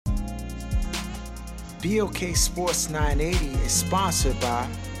BOK Sports 980 is sponsored by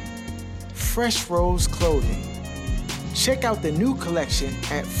Fresh Rose Clothing. Check out the new collection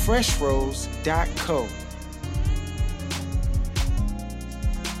at freshrose.co.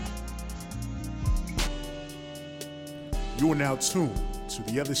 You are now tuned to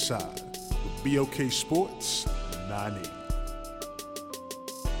the other side with BOK Sports 980.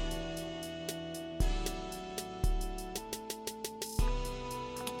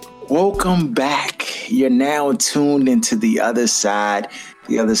 Welcome back. You're now tuned into the other side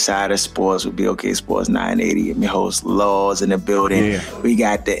of sports with BOK Sports 980. I'm your host, Laws, in the building. Yeah. We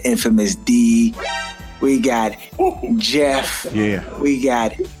got the infamous D. We got Jeff. Yeah. We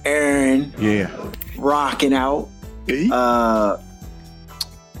got Aaron. Yeah. Rocking out.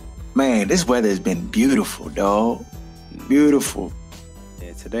 Man, this weather has been beautiful, dog. Beautiful.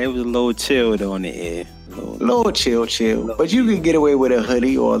 Yeah, today was a little chill though in the air. A little chill. But you could get away with a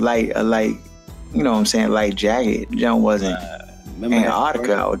hoodie or a light, you know what I'm saying, light jacket. John wasn't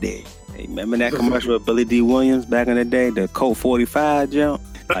Antarctica out there. Hey, remember that commercial with Billy D. Williams back in the day, the Colt 45 jump?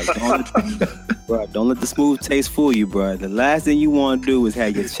 Like, don't let the smooth taste fool you, bro. The last thing you want to do is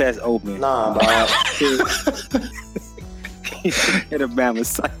have your chest open. Nah, bro. Hit a Bama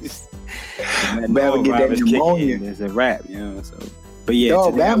size. Bama get that pneumonia. It's a wrap, you know. So, but yeah,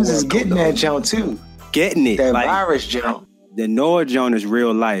 dog, Bama's is getting that jump too. Getting it, that like, virus jump. The Noah Jones is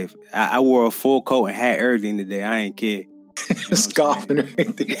real life. I wore a full coat and had everything today. I ain't care. Scarf and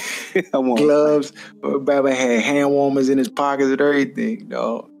everything. Gloves. Baba had hand warmers in his pockets and everything.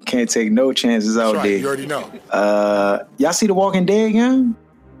 No, can't take no chances out there. You already know. Y'all see The Walking Dead, young?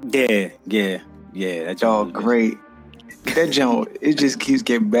 Yeah. That jump great. That jump, it just keeps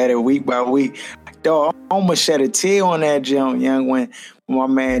getting better week by week. Dog, I almost shed a tear on that jump, young, when my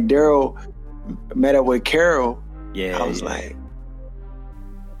man Daryl met up with Carol. Yeah, I was like,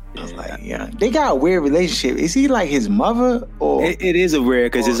 yeah, they got a weird relationship. Is he like his mother, or it is a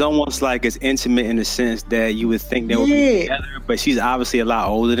weird because it's almost like it's intimate in the sense that you would think they would be together, but she's obviously a lot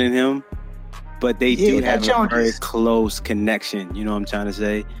older than him. But they do have a very close connection. You know what I'm trying to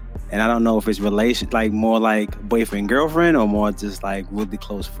say? And I don't know if it's like more like boyfriend girlfriend or more just like really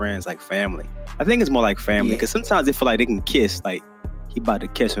close friends, like family. I think it's more like family because sometimes they feel like they can kiss, like he about to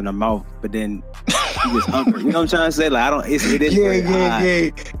kiss her in the mouth, but then he just hungry. You know what I'm trying to say? Like it is.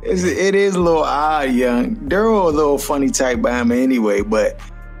 It is a little odd, young. They're all a little funny type by him anyway, but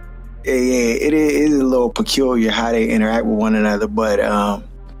it is a little peculiar how they interact with one another. But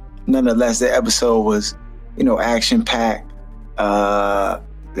nonetheless, the episode was, action packed.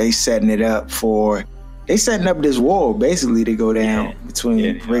 They setting up this war basically to go down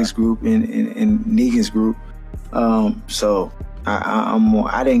between Rick's group and Negan's group. So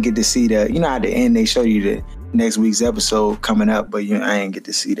I didn't get to see that. At the end they show you the next week's episode coming up, but I didn't get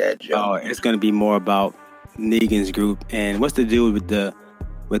to see that. Joke. Oh, it's gonna be more about Negan's group and what's the dude with the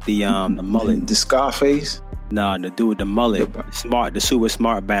mullet, the Scarface. No, the dude with the mullet, the super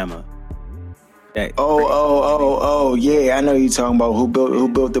smart Bama. Yeah, I know you're talking about who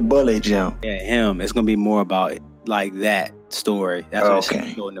built the bullet jump. Yeah, him. It's gonna be more about like that story. That's what it's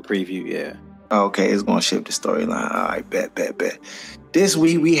gonna go in the preview. Yeah. Okay, it's gonna shift the storyline. All right, bet. This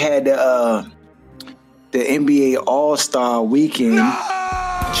week we had the NBA All-Star Weekend.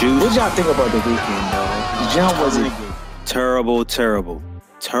 Juice. What y'all think about the weekend, though? The jump was it terrible,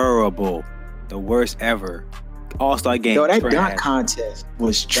 the worst ever. All-Star game. Yo, that dunk contest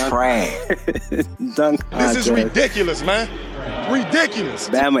was trash. Dunk contest. This is ridiculous, man. Ridiculous.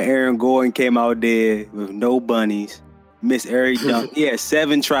 Bama Aaron Gordon came out there with no bunnies. Missed every dunk. He had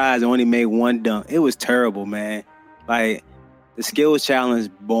 7 tries and only made 1 dunk. It was terrible, man. Like, the skills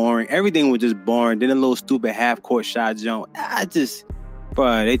challenge, boring. Everything was just boring. Then a little stupid half-court shot jump. It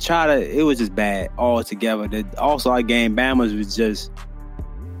was just bad altogether. The All-Star game, Bama's was just...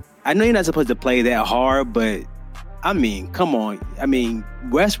 I know you're not supposed to play that hard, but, I mean, come on. I mean,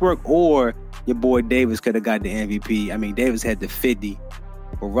 Westbrook or your boy Davis could have got the MVP. I mean, Davis had the 50.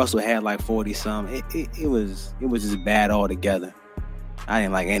 But Russell had like 40-some. It was just bad altogether. I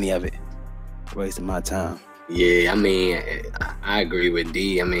didn't like any of it. Wasting my time. Yeah, I mean, I agree with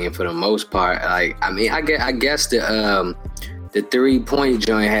D. I mean, for the most part, I guess the 3-point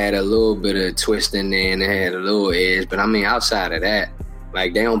joint had a little bit of twist in there and it had a little edge. But I mean, outside of that,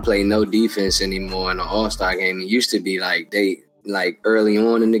 like they don't play no defense anymore in the All-Star game. It used to be like early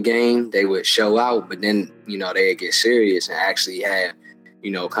on in the game they would show out, but then they'd get serious and actually have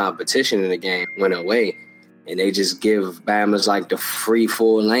competition in the game. Went away. And they just give Bama's like the free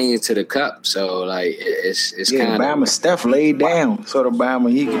 4 lanes to the cup. So like it's kind of Bama Steph laid down so the Bama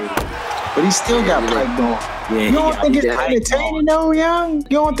but he still got pipe going. Yeah, you don't think it's entertaining though, young?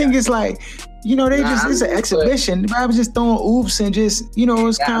 You don't think it's like You know, it's an exhibition. I was just throwing oops and just, you know,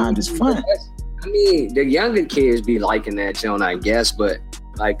 it's kind of just fun. I mean, the younger kids be liking that joint, I guess, but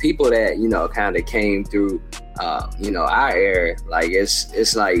like people that, you know, kind of came through, you know, our era, like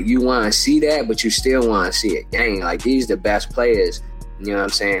it's like you want to see that, but you still want to see a game. Like these the best players, you know what I'm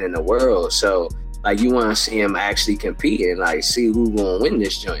saying, in the world. So like you want to see them actually compete and like see who gonna win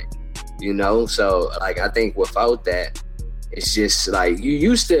this joint, you know. So like I think without that, it's just like you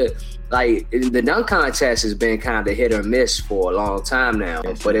used to. Like the dunk contest has been kind of hit or miss for a long time now,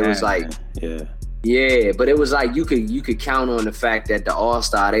 but it was like, but it was like you could count on the fact that the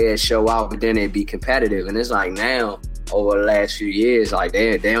All-Star they'd show out, but then it'd be competitive. And it's like now over the last few years, like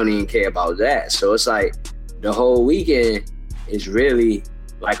they don't even care about that. So it's like the whole weekend is really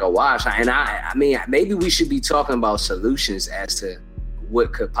like a wash. And I mean, maybe we should be talking about solutions as to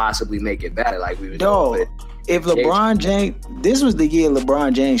what could possibly make it better. Like we were doing. If LeBron James, this was the year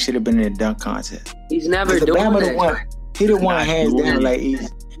LeBron James should have been in the dunk contest. He's never doing that. He done won hands down like easy.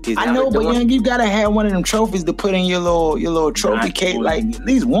 I know, but young, you gotta have one of them trophies to put in your little trophy cake. Like at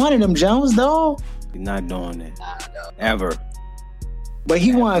least one of them Jones, dog. He's not doing it ever. But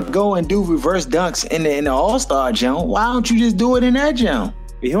he want to go and do reverse dunks in the All-Star Jones. Why don't you just do it in that Jones?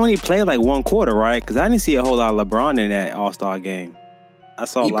 He only played like one quarter, right? Because I didn't see a whole lot of LeBron in that All-Star game. I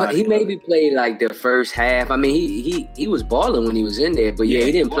saw he maybe played like the first half. I mean, he was balling when he was in there, but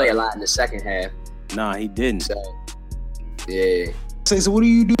he didn't play a lot in the second half. Nah, he didn't. So, yeah. So what do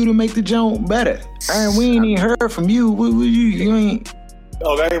you do to make the jump better? Aaron, we ain't even heard from you. You ain't.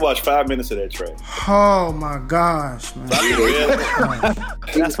 Oh, I ain't watched 5 minutes of that track. Oh my gosh, man.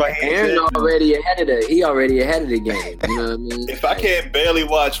 That's why Aaron already ahead of the game. You know what I mean? If I can't barely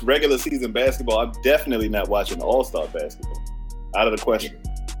watch regular season basketball, I'm definitely not watching All-Star basketball. Out of the question.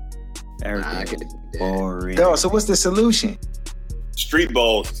 Boring. So what's the solution? Street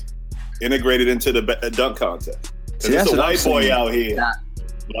balls integrated into the dunk contest. See, there's a white boy out here,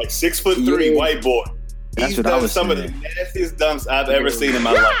 like 6'3" white boy. He's done some of the nastiest dunks I've ever seen in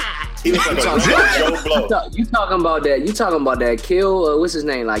my life. He looks like a real Joe Blow. You talking about that Kill? What's his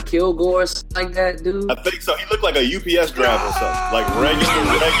name? Like Kilgore, like that dude? I think so. He looked like a UPS driver or something. Like regular.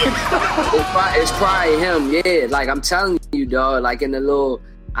 It's probably him. Yeah, like I'm telling you, dog. Like in the little.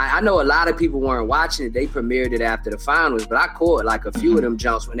 I know a lot of people weren't watching it. They premiered it after the finals, but I caught like a few of them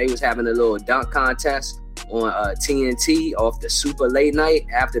jumps when they was having a little dunk contest on TNT off the super late night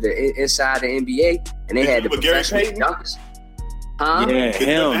after the inside the NBA, and they had the professional dunkers. Huh? Yeah,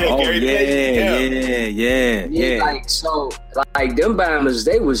 him. Oh, yeah. Like so, like them Bombers,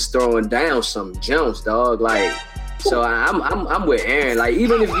 they was throwing down some jumps, dog. Like, so I'm with Aaron. Like,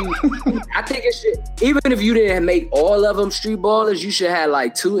 even if you, I think it should. Even if you didn't make all of them street ballers, you should have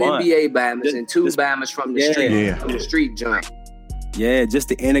like 2 NBA Bombers and 2 Bombers from the street, from the street jump. Yeah, just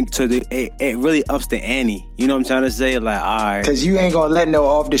it really ups the ante. You know what I'm trying to say? Like, all right. Because you ain't gonna let no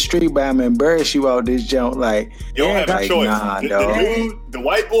off the street Bama embarrass you out this jump. Like, you don't have a choice. Nah, the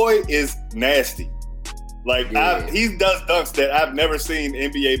white boy is nasty. Like, he does dunks that I've never seen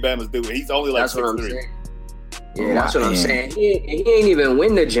NBA Bamas do. He's only like 6'3". Yeah, that's what I'm saying. He ain't even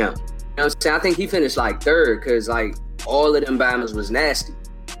win the jump. You know what I'm saying? I think he finished like 3rd because like all of them Bamas was nasty.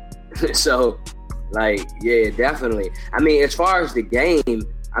 So. Like, yeah, definitely. I mean, as far as the game,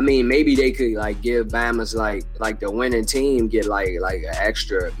 I mean, maybe they could like give Bama's like the winning team get like an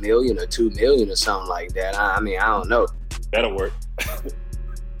extra $1 million or $2 million or something like that. I mean, I don't know. That'll work.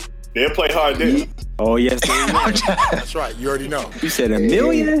 They'll play hard there. Oh yes, they will. That's right. You already know. You said $1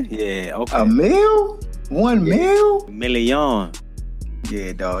 million? Yeah. Okay. $1 million? $1 million? Million.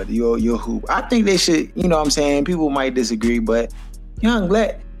 Yeah, dog. You're hoop. I think they should. You know what I'm saying? People might disagree, but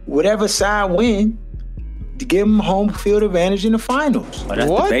let whatever side win, to give them home field advantage in the finals. But that's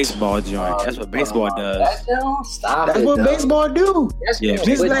the baseball joint. That's what baseball does. That's what baseball do. Just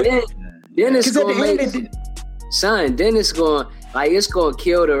like then it's going then it's going like it's going to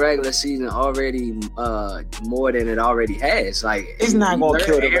kill the regular season already more than it already has. Like it's not going to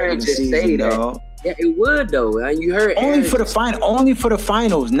kill the regular season, dog. Yeah, it would though. And you heard only for the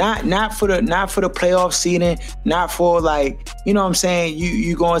finals, not for the playoff seeding, not for like, you know what I'm saying,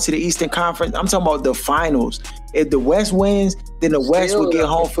 you going to the Eastern Conference. I'm talking about the finals. If the West wins, then the West will get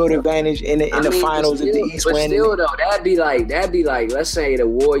home field advantage in the finals. If the East wins, still though, that'd be like let's say the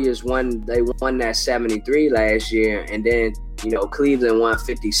Warriors won that 73 last year, and then Cleveland won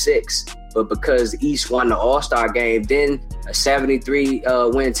 56. But because the East won the All-Star game, then a 73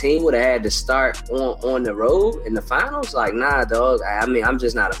 win team would have had to start on the road in the finals. Like, nah, dog. I mean, I'm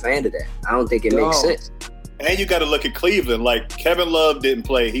just not a fan of that. I don't think it makes sense. And you got to look at Cleveland. Like, Kevin Love didn't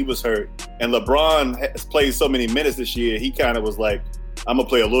play. He was hurt. And LeBron has played so many minutes this year. He kind of was like, I'm going to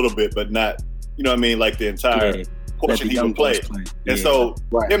play a little bit, but not You know what I mean? Like the entire portion he would play. And so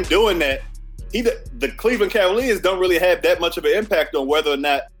him doing that, the Cleveland Cavaliers don't really have that much of an impact on whether or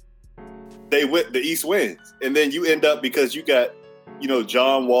not the East wins. And then you end up, because you got, you know,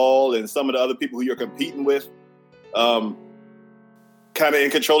 John Wall and some of the other people who you're competing with, kind of in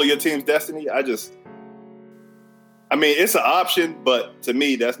control of your team's destiny. I mean, it's an option, but to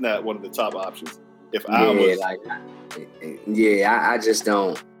me, that's not one of the top options. If I was I just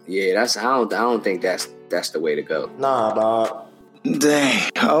don't. Yeah, I don't think that's the way to go. Nah, dog. Dang.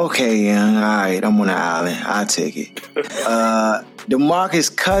 Okay, young. All right, I'm on the island. I'll take it.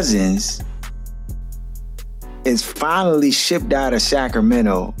 DeMarcus Cousins is finally shipped out of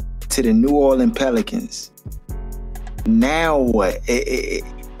Sacramento to the New Orleans Pelicans. Now what? Does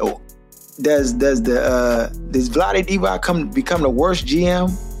Vlade Divac become the worst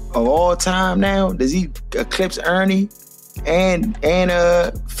GM of all time now? Does he eclipse Ernie and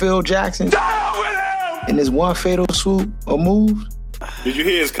Phil Jackson in this one fatal swoop or move? Did you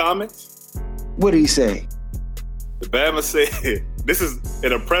hear his comments? What did he say? The Bama said, this is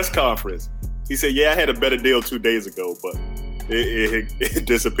in a press conference. He said, yeah, I had a better deal 2 days ago, but it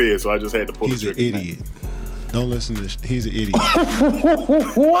disappeared, so I just had to pull the trigger. He's an idiot. Don't listen to this. He's an idiot.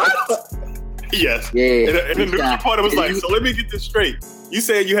 What? Yes. Yeah. And the news reporter was like, so let me get this straight. You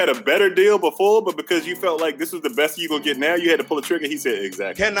saying you had a better deal before, but because you felt like this was the best you're going to get now, you had to pull the trigger? He said,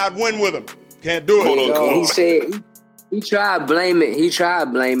 exactly. Cannot win with him. Can't do it. Hold on. He said he tried blaming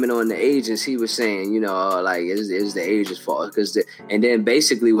on the agents. He was saying, you know, like it's the agents' fault, and then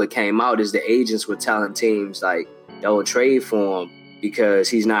basically what came out is the agents were telling teams like they'll trade for him because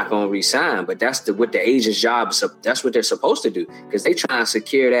he's not going to resign. But that's what the agent's job is. That's what they're supposed to do, because they try to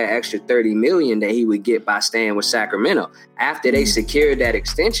secure that extra $30 million that he would get by staying with Sacramento. After they secured that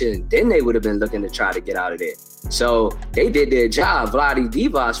extension, then they would have been looking to try to get out of there. So they did their job. Vlade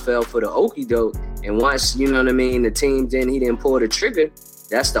Divac fell for the okie doke, and once, you know what I mean, the team he didn't pull the trigger.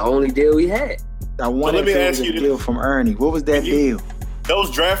 That's the only deal he had. I wanted to ask you the deal from Ernie. What was that deal?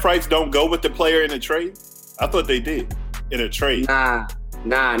 Those draft rights don't go with the player in a trade? I thought they did. In a trade. Nah,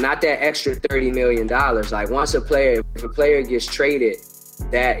 not that extra $30 million. Like if a player gets traded,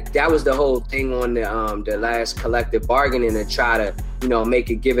 that was the whole thing on the last collective bargaining, to try to, you know,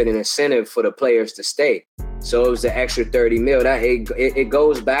 give it an incentive for the players to stay. So it was the extra $30 million. That it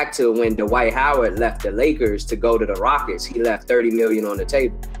goes back to when Dwight Howard left the Lakers to go to the Rockets. He left $30 million on the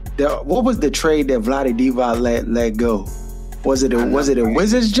table. What was the trade that Vlade Divac let go? Was it a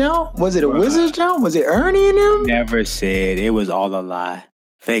Wizards jump? Was it a Wizards jump? Was it Ernie and them? Never said. It was all a lie.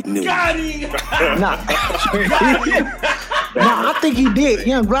 Fake news. Nah, I think he did.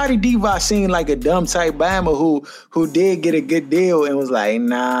 Young Vlade Divac seemed like a dumb type Bama who did get a good deal and was like,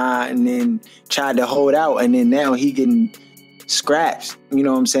 nah, and then tried to hold out, and then now he getting scratched. You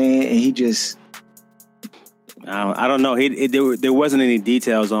know what I'm saying? And he just... I don't know. There wasn't any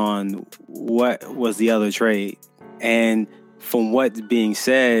details on what was the other trade. And from what's being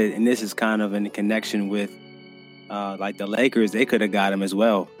said, and this is kind of in connection with like the Lakers, they could have got him as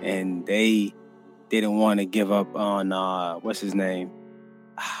well, and they didn't want to give up on what's his name?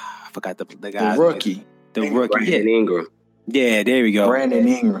 I forgot the guy. The rookie. Brandon Ingram. Yeah, there we go. Brandon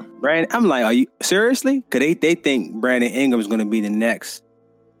Ingram. I'm like, are you seriously? Because they think Brandon Ingram is going to be the next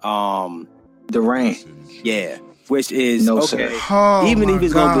Durant. Yeah. Which is no, okay. Oh, even if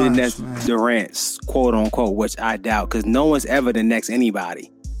he's going to be the next man. Durant, quote unquote, which I doubt, because no one's ever the next anybody.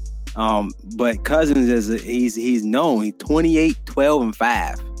 But Cousins he's known. He's 28, 12, and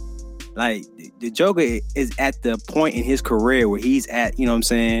 5. Like, the Joker is at the point in his career where he's at, you know what I'm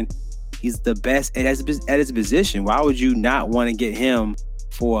saying? He's the best at his position. Why would you not want to get him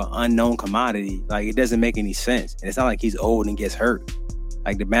for an unknown commodity? Like, it doesn't make any sense. And it's not like he's old and gets hurt.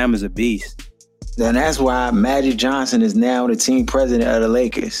 Like, the Bama's a beast. Then that's why Magic Johnson is now the team president of the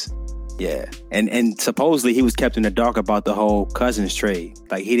Lakers. Yeah. And supposedly he was kept in the dark about the whole Cousins trade.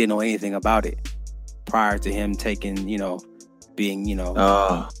 Like, he didn't know anything about it prior to him taking, being, And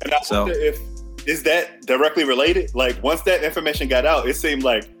I wonder if, is that directly related? Like, once that information got out, it seemed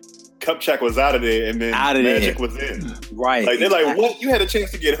like Kupchak was out of there, and then Magic was in. Right. Like, they're like, what? You had a chance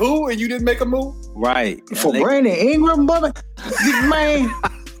to get who, and you didn't make a move? Right. For Brandon Ingram, brother? Man,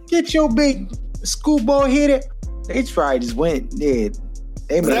 get your big schoolboy hitter. They probably just went,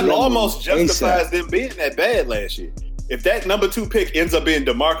 That almost justifies them being that bad last year. If that number 2 pick ends up being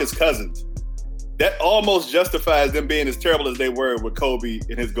DeMarcus Cousins, that almost justifies them being as terrible as they were with Kobe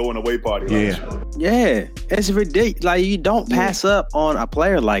and his going away party last year. Yeah, it's ridiculous. Like, you don't pass up on a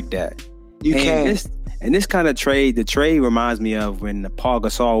player like that. You can't. This kind of trade, the trade reminds me of when Paul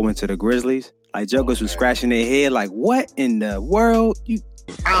Gasol went to the Grizzlies. Like, jokers was scratching their head like, what in the world?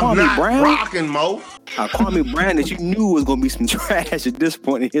 I'm not rocking, Mo. Kwame Brown that you knew was gonna be some trash at this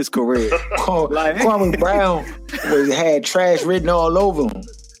point in his career. Kwame Brown had trash written all over him.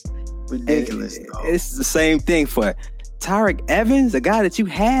 Ridiculous. It's the same thing for Tyrek Evans, the guy that you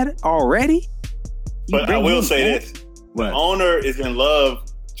had already. But I will say this: the owner is in love,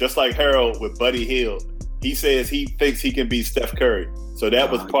 just like Harold with Buddy Hield. He says he thinks he can beat Steph Curry, so that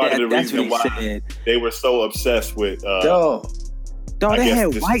was part of the reason why they were so obsessed with. They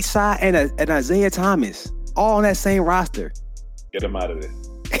had Whiteside and Isaiah Thomas all on that same roster. Get him out of there.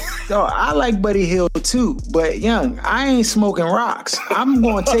 I like Buddy Hield too, but Young, I ain't smoking rocks. I'm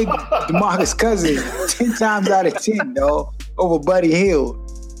going to take DeMarcus Cousins 10 times out of 10, dog, over Buddy Hield.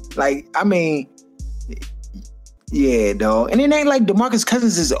 Like, I mean, yeah, dog. And it ain't like DeMarcus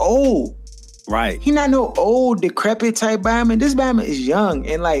Cousins is old. Right. He not no old, decrepit type Bama. This Bama is young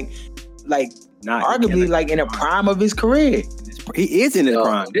and like arguably like in the prime of his career. He is in his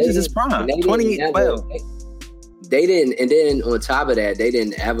prime. This is his prime. 28-12. They didn't, and then on top of that, they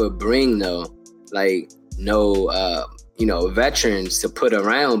didn't ever bring veterans to put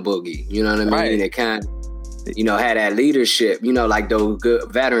around Boogie. You know what I mean? Right. They kind of, had that leadership, like those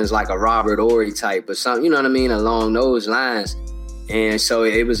good veterans like a Robert Horry type or something, you know what I mean? Along those lines. And so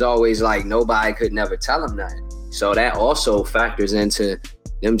it was always like nobody could never tell them nothing. So that also factors into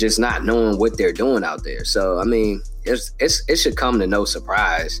them just not knowing what they're doing out there. So, I mean, it should come to no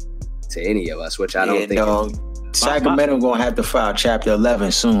surprise to any of us, which I don't think. Dog. Sacramento gonna have to file Chapter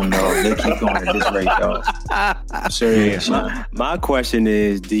 11 soon, though. They keep going at this rate, dog. I'm serious. My question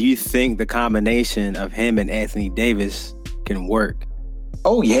is, do you think the combination of him and Anthony Davis can work?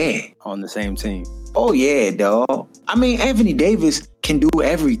 Oh yeah, on the same team. Oh yeah, dog. I mean, Anthony Davis can do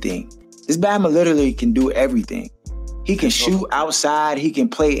everything. This Bama literally can do everything. He can shoot outside. He can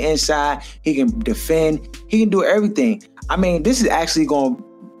play inside. He can defend. He can do everything. I mean, this is actually going to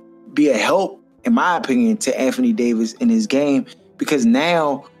be a help, in my opinion, to Anthony Davis in his game, because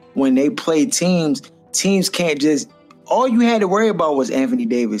now when they play teams can't just, all you had to worry about was Anthony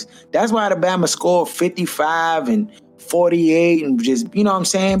Davis. That's why the Bama scored 55 and 48 and just, you know what I'm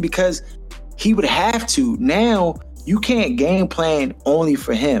saying? Because he would have to. Now you can't game plan only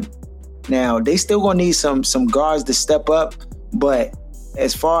for him. Now they still gonna need some guards to step up, but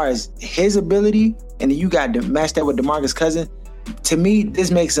as far as his ability, and you got to match that with DeMarcus Cousins, to me this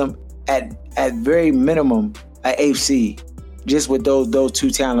makes him at very minimum an AFC, just with those two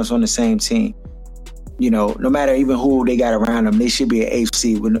talents on the same team. No matter even who they got around them, they should be an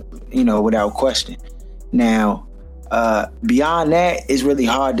AFC without question. Now, beyond that, it's really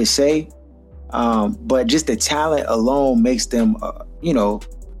hard to say. But just the talent alone makes them,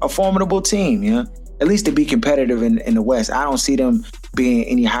 a formidable team. At least to be competitive in the West. I don't see them being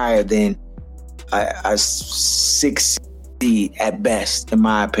any higher than a 6 seed at best, in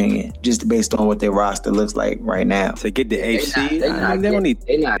my opinion, just based on what their roster looks like right now. To get the AFC, they're not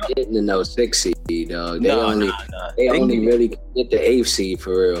getting to no 6 seed, dog. They only really get the AFC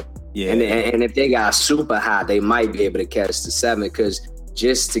for real. Yeah. And if they got super high, they might be able to catch the 7. Because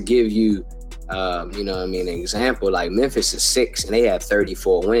just to give you, an example, like Memphis is 6 and they have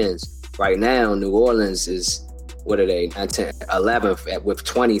 34 wins. Right now, New Orleans is, 11th with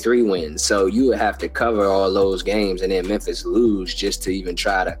 23 wins. So you would have to cover all those games and then Memphis lose just to even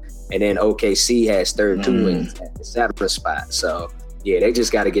try to. And then OKC has 32 wins at the 7th spot. So, yeah, they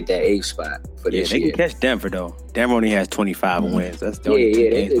just got to get that 8th spot for this year. Yeah, they can catch Denver, though. Denver only has 25 wins. That's the only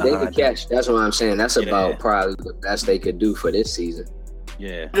they can catch. That's what I'm saying. That's about probably the best they could do for this season.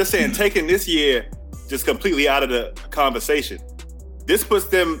 Yeah. I'm just saying, taking this year just completely out of the conversation, this puts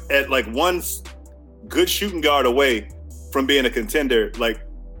them at like one good shooting guard away from being a contender, like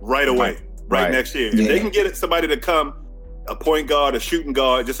right away, right next year. Yeah. If they can get somebody to come, a point guard, a shooting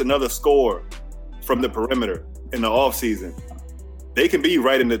guard, just another scorer from the perimeter in the offseason, they can be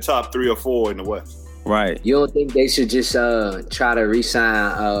right in the top 3 or 4 in the West. Right. You don't think they should just try to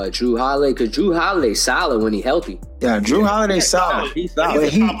re-sign Drew Holiday? Because Drew Holiday's solid when he's healthy. Yeah, Drew Holiday's solid. He's a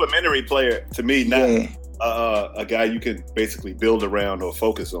complimentary player to me, not a guy you can basically build around or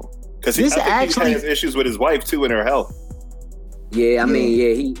focus on. Because he has issues with his wife too and her health. Yeah, I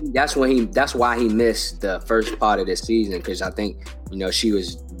mean, that's why he missed the first part of this season, because I think she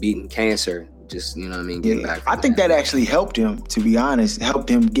was beating cancer. Just getting back. I think that actually helped him. To be honest, helped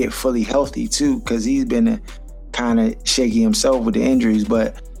him get fully healthy too, because he's been kind of shaky himself with the injuries.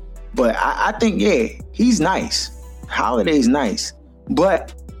 But I think he's nice. Holiday's nice,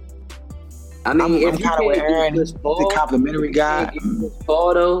 but. I mean, I'm kind of with Aaron, the complimentary guy.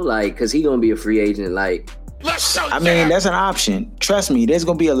 Paul though, like, because he's gonna be a free agent. Like, that's an option. Trust me, there's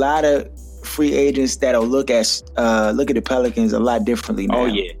gonna be a lot of free agents that'll look at the Pelicans a lot differently now. Oh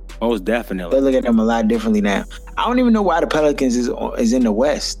yeah, most definitely. They look at them a lot differently now. I don't even know why the Pelicans is in the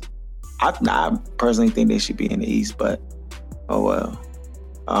West. I personally think they should be in the East, but oh well.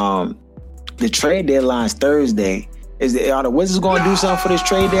 The trade deadline's Thursday. Are the Wizards going to do something for this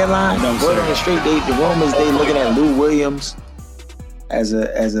trade deadline? No, word on the street, the rumors they looking at Lou Williams as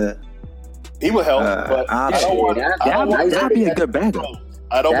a he would help, but that'd be a good backup.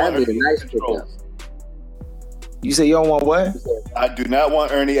 I don't want a nice pickup. You say you don't want what? I do not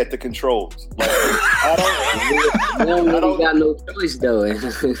want Ernie at the controls. Like, I don't got no choice though.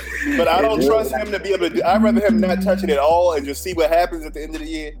 But I don't trust him to be able to do. I'd rather him not touch it at all and just see what happens at the end of the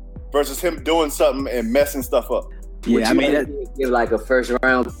year versus him doing something and messing stuff up. Yeah, I mean, give like a first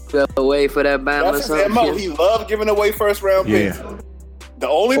round away for that Bama. That's his MO. He loved giving away first round picks. The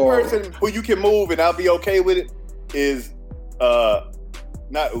only person who you can move and I'll be okay with it is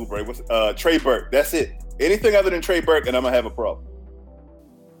not Oubre, Trey Burke. That's it. Anything other than Trey Burke, and I'm gonna have a problem.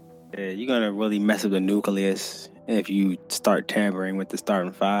 Yeah, you're gonna really mess up the nucleus if you start tampering with the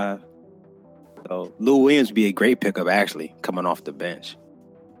starting five. So Lou Williams would be a great pickup, actually, coming off the bench.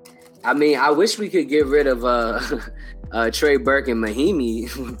 I mean, I wish we could get rid of Trey Burke and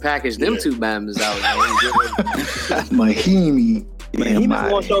Mahimi, package them two Bamas out. Mahimi. He's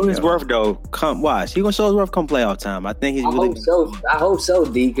gonna show his worth though. Come watch, he gonna show his worth come playoff time. I think he's. I hope so,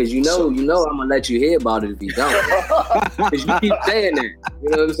 D. Because you know, I'm gonna let you hear about it if you don't. Because you keep saying that. You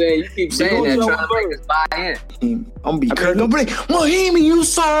know what I'm saying? You keep saying that, trying to make us buy in. I'm gonna be Kirk. Mahimi, you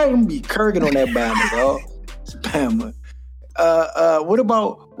sorry? I'm gonna be Kirkin on that Bama, dog. It's Bama.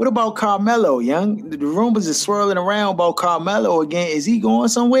 What about Carmelo, young? The rumors are swirling around about Carmelo again. Is he going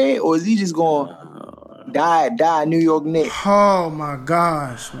somewhere, or is he just going die New York Knicks? Oh my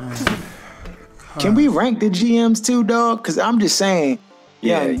gosh, man! Can we rank the GMs too, dog? Because I'm just saying,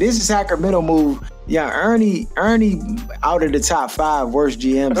 this is Sacramento move. Yeah, Ernie out of the top 5 worst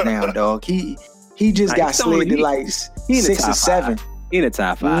GMs now, dog. He just got slid to like 6 or 7. He in the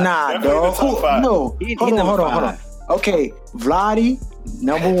top 5. Nah, dog. No, hold on. Okay, Vladi,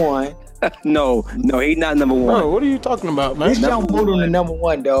 number 1. No, he's not number 1. Bro, what are you talking about, man? This young voted on the number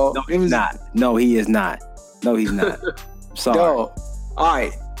 1, dog. No, he's not. No, he is not. No, he's not. Sorry. Dog. All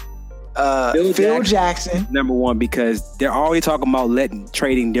right. Phil Jackson. Number 1 because they're already talking about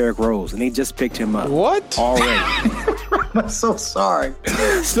trading Derrick Rose, and they just picked him up. What? Already. I'm so sorry.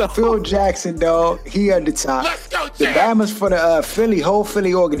 Phil Jackson, dog. He at the top. The Bamas for the whole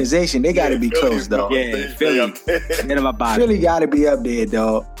Philly organization. They got to be close, dog. Yeah, Philly. Philly got to be up there,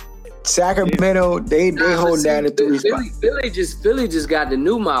 dog. Sacramento, they hold down the 3 spot. Philly just got the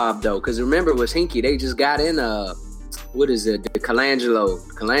new mob though, because remember it was Hinkie. They just got in what is it? The Colangelo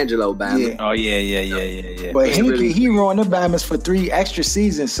Bama. Yeah. Oh yeah. But Hinkie, he ruined the Bamas for 3 extra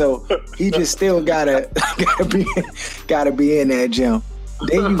seasons, so he just still gotta be in that gym.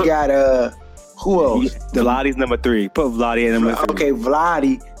 Then you got who else? Vladi's number 3. Put Vladi at number 3. Okay,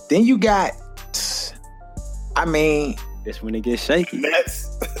 Vladi. Then you got, I mean, that's when it gets shaky.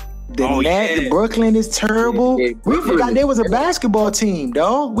 The Brooklyn is terrible. We forgot there was a basketball team,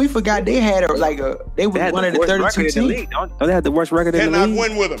 dog. We forgot they had they were one of the 32 teams. Don't they have the worst record in the league? Cannot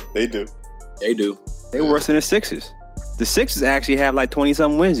win with them. They do. They were worse than the Sixers. The Sixers actually have like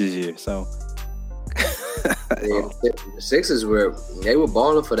 20-something wins this year. So the Sixers were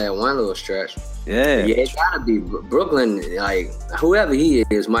balling for that one little stretch. Yeah, it gotta be Brooklyn. Like whoever he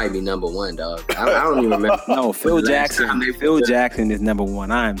is, might be number 1, dog. I don't even remember. No, Phil Jackson. Phil Jackson is number 1.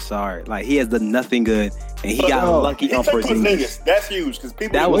 I'm sorry. Like he has done nothing good, and he got lucky on Porzingis. That's huge because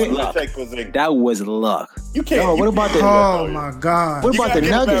people take Porzingis. That was luck. You can't. No, what about the? Oh my God! What about the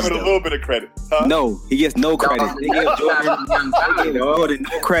Nuggets? A little bit of credit. Huh? No, he gets no credit. They give Jordan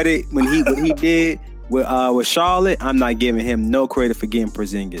no credit when he did. With Charlotte, I'm not giving him no credit for getting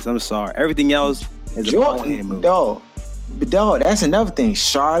Porzingis. I'm sorry. Everything else is a ball-hand move. Dog, that's another thing.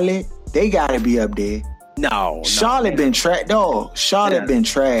 Charlotte, they gotta be up there. No, Charlotte been trash, dog. Charlotte been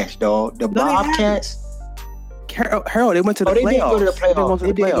trash, dog. The Bobcats. Harold, they went to the playoffs.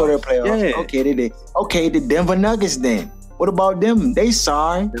 They did go to the playoffs. Yeah. Okay, they did. Okay, the Denver Nuggets then. What about them? They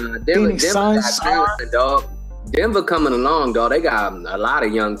sorry. Phoenix Suns sorry. Dog. Denver coming along, dog. They got a lot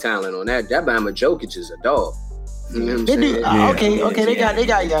of young talent on that. That Bama Jokic is a dog. You know what I'm saying? Okay. They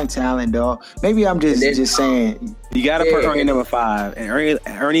got young talent, dog. Maybe I'm just saying. You got to put Ernie number 5, and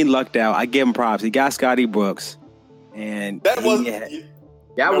Ernie lucked out. I give him props. He got Scotty Brooks, and that was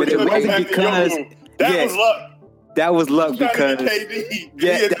luck. That was luck because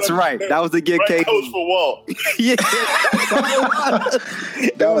that's right. That was to get KD. Coach for Walt. Yeah,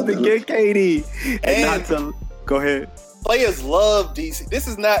 that was to get KD, and not to. Go ahead. players love DC. This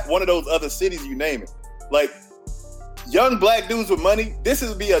is not one of those other cities you name it. Like young black dudes with money, this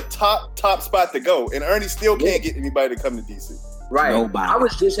would be a top spot to go. And Ernie still can't get anybody to come to DC. Right. Nobody. I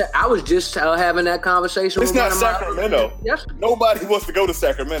was just having that conversation. It's not Sacramento. Yes. Nobody wants to go to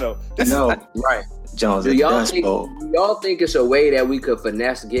Sacramento. Right. Jones, do y'all think it's a way that we could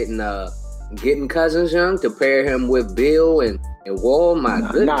finesse getting Cousins Young to pair him with Bill and Wall? My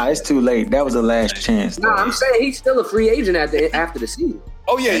goodness. Nah, it's too late. That was the last chance. Nah, I'm saying he's still a free agent after the season.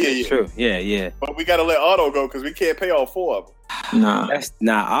 Oh yeah. True. Yeah. But we gotta let Otto go because we can't pay all four of them.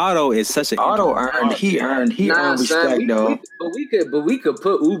 Otto is such a Otto earned. He earned respect though. But we could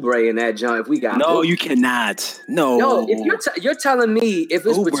put Oubre in that joint if we got. No, you cannot. No. If you're telling me if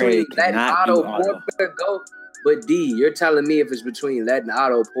it's Oubre between letting Otto Porter go, but D, you're telling me if it's between letting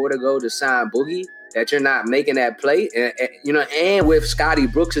Otto Porter go to sign Boogie that you're not making that play, and with Scotty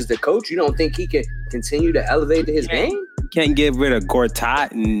Brooks as the coach, you don't think he can continue to elevate his game? You can't get rid of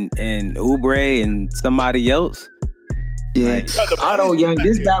Gortat and Oubre and somebody else. Yeah, Otto Young,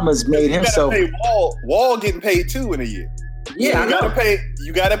 this Bama's made himself. Wall getting paid too in a year. Yeah, you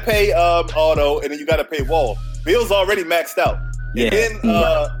gotta pay Otto, and then you gotta pay Wall. Bill's already maxed out.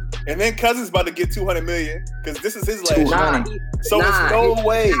 Yeah. And then Cousins about to get $200 million because this is his last year. So there's no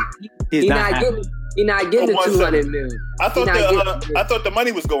way he's not getting the $200 million. I thought the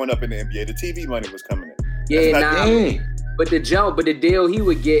money was going up in the NBA. The TV money was coming in. But the deal he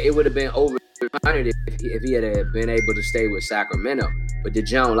would get, it would have been over 100 if he had been able to stay with Sacramento. But the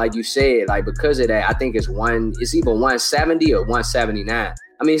jump, like you said, like because of that, I think it's either 170 or 179.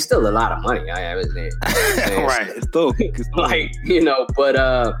 I mean, it's still a lot of money. I understand. Right. It's still like, but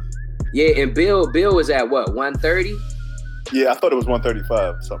and Bill was at what, 130? Yeah, I thought it was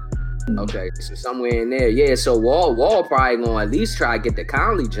 135. So. Okay, so somewhere in there. Yeah, so Wall probably gonna at least try to get the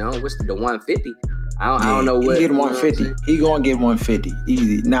Conley jump. What's the 150? I don't know what. He get 150. He gonna get 150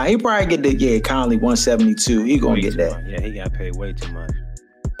 easy. Now he probably get Conley 172. He gonna get that. Yeah, he got paid way too much.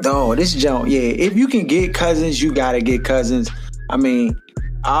 No, this jump. Yeah, if you can get Cousins, you gotta get Cousins. I mean,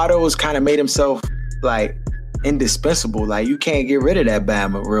 Otto's kind of made himself like indispensable. Like you can't get rid of that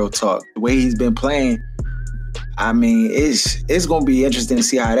Bama. Real talk. The way he's been playing. I mean, it's gonna be interesting to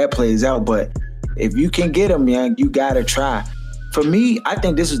see how that plays out. But if you can get him, Young, you gotta try. For me, I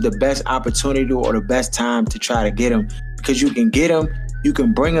think this is the best opportunity or the best time to try to get him because you can get him, you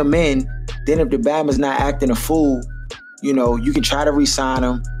can bring him in. Then if the Bama's not acting a fool, you can try to re-sign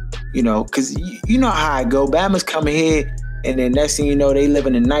him. Because you know how I go. Bama's coming here, and then next thing you know, they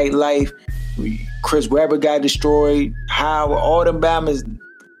living the nightlife. Chris Webber got destroyed. How all them Bama's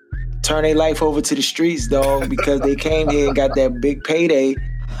turn their life over to the streets, dog, because they came here and got that big payday.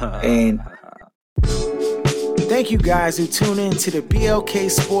 And thank you guys who tune in to the BLK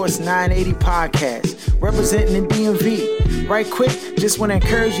Sports 980 podcast, representing the DMV. Right quick, just want to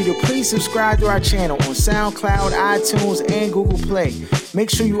encourage you to please subscribe to our channel on SoundCloud, iTunes, and Google Play. Make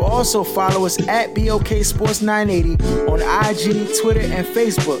sure you also follow us at BLK Sports 980 on IG, Twitter, and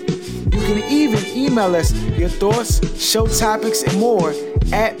Facebook. You can even email us your thoughts, show topics, and more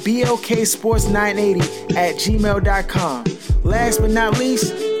at blksports980@gmail.com. Last but not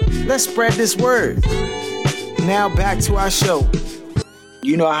least, let's spread this word. Now back to our show.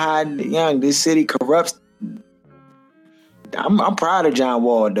 You know how Young this city corrupts. I'm proud of John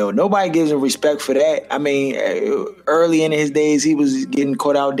Wall though. Nobody gives him respect for that. I mean, early in his days, he was getting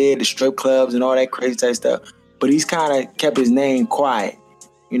caught out there at the strip clubs and all that crazy type stuff. But he's kind of kept his name quiet.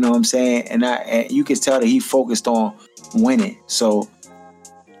 You know what I'm saying? And you can tell that he focused on winning. So,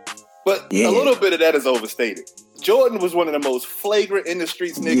 but a little bit of that is overstated. Jordan was one of the most flagrant in the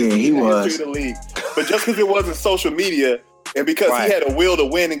streets niggas in the history of the league. But just because it wasn't social media and because he had a will to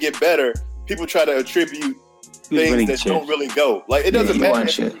win and get better, people try to attribute things that don't really go. Like it doesn't matter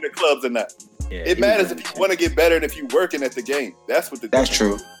if you're in the clubs or not. Yeah, it matters if you want to get better and if you're working at the game. That's what That's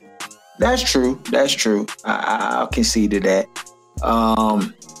true. That's true. I concede to that.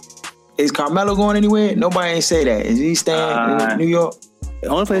 Is Carmelo going anywhere? Nobody ain't say that. Is he staying in New York? The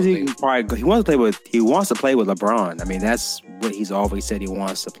only place he can probably go, he wants to play with LeBron. I mean, that's what he's always said he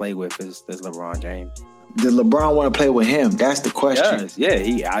wants to play with is LeBron James. Does LeBron want to play with him? That's the question. Yeah,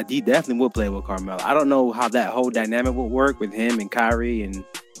 he definitely would play with Carmelo. I don't know how that whole dynamic would work with him and Kyrie, and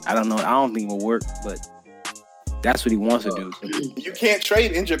I don't know. I don't think it will work, but that's what he wants to do. You can't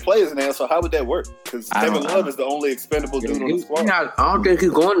trade injured players now, so how would that work? Because Kevin Love is the only expendable dude on the squad. I don't think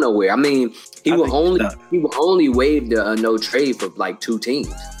he's going nowhere. I mean, he will only waive the no trade for like 2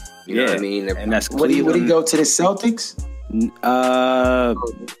 teams. You know what I mean? And that's would he go to the Celtics?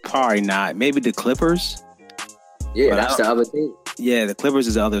 Probably not. Maybe the Clippers. Yeah, that's the other thing. Yeah, the Clippers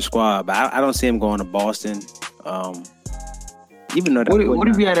is the other squad, but I don't see him going to Boston. Even though what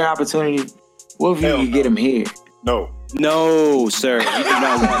if you had an opportunity? What if you could get him here? No, sir. You do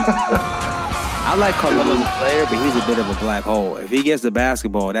not want I like Carmelo as a player, but he's a bit of a black hole. If he gets the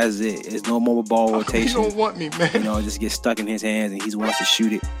basketball, that's it. It's no more ball rotation. You don't want me, man. You know, it just gets stuck in his hands, and he wants to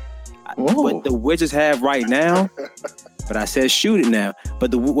shoot it. What the Wizards have right now, but I said shoot it now.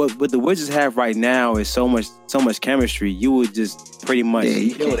 But what the Wizards have right now is so much chemistry. You would just pretty much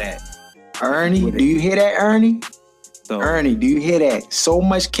kill that. Ernie, do you hear that, Ernie? Ernie, do you hear that? So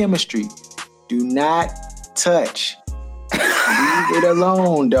much chemistry. Do not touch. Leave it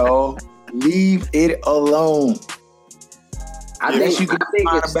alone, dog. Leave it alone. I think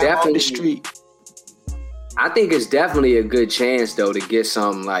it's definitely on the street. I think it's definitely a good chance though to get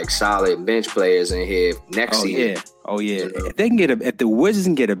some like solid bench players in here next season. Oh yeah. If they can if the Wizards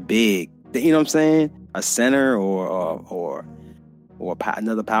can get a big, you know what I'm saying, a center or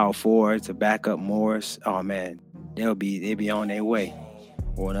another power forward to back up Morris. Oh man, they'll be on their way,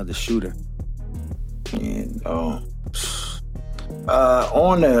 or another shooter. And,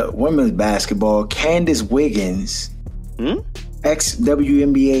 on the women's basketball, Candace Wiggins,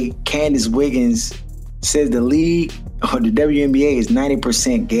 ex-WNBA Candace Wiggins, says the league or the WNBA is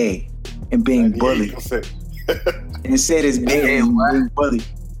 90% gay and being bullied. And said it's being bullied.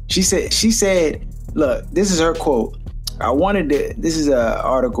 She said, look, this is her quote. This is an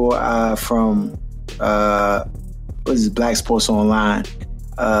article from Black Sports Online.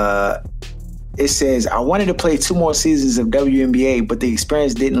 It says, I wanted to play 2 more seasons of WNBA, but the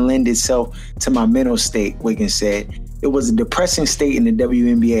experience didn't lend itself to my mental state, Wiggins said. It was a depressing state in the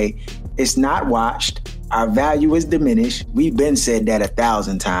WNBA. It's not watched. Our value is diminished. We've been said that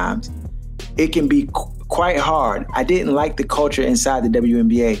 1,000 times. It can be quite hard. I didn't like the culture inside the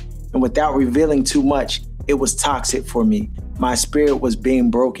WNBA, and without revealing too much, it was toxic for me. My spirit was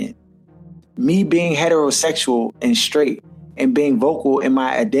being broken. Me being heterosexual and straight and being vocal in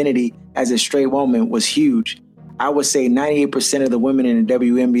my identity as a straight woman was huge. I would say 98% of the women in the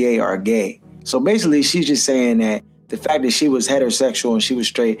WNBA are gay. So basically, she's just saying that the fact that she was heterosexual and she was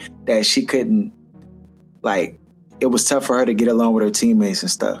straight, that she couldn't, like, it was tough for her to get along with her teammates and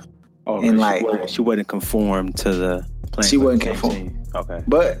stuff. Oh, and she wouldn't conform to the playing. She wouldn't conform. Okay.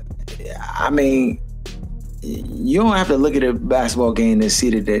 But, I mean, you don't have to look at a basketball game to see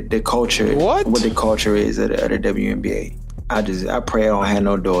the culture, what the culture is of the WNBA. I pray I don't have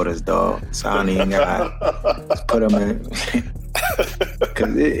no daughters, dog. So I don't even gotta put them in.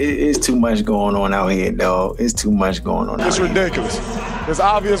 Because it's too much going on out here, dog. It's too much going on It's ridiculous. It's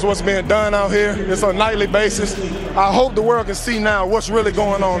obvious what's being done out here. It's on a nightly basis. I hope the world can see now what's really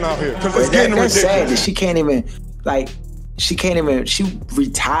going on out here. Because it's getting ridiculous. That's sad that she can't even, she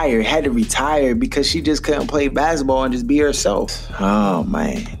retired, had to retire because she just couldn't play basketball and just be herself. Oh,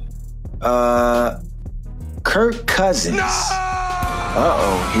 man. Kirk Cousins.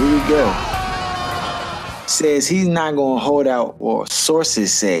 No! Here we go. Says he's not going to hold out, or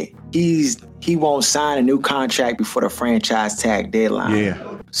sources say he won't sign a new contract before the franchise tag deadline.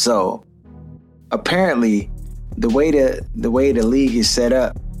 Yeah. So apparently, the way the league is set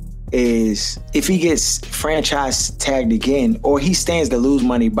up is if he gets franchise tagged again, or he stands to lose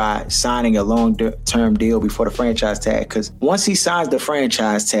money by signing a long-term deal before the franchise tag. Because once he signs the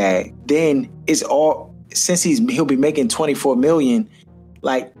franchise tag, then it's all. Since he'll be making $24 million,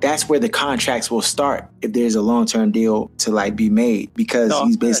 like that's where the contracts will start if there's a long-term deal to like be made, because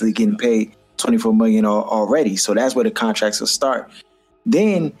he's basically getting paid $24 million already. So that's where the contracts will start.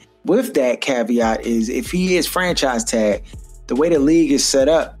 Then with that caveat is if he is franchise tag, the way the league is set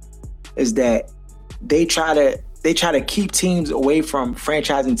up is that they try to keep teams away from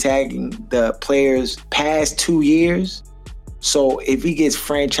franchising tagging the players past 2 years. So if he gets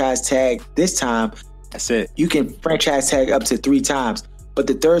franchise tagged this time, that's it. You can franchise tag up to 3 times, but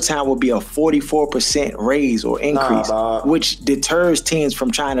the third time will be a 44% raise or increase, which deters teams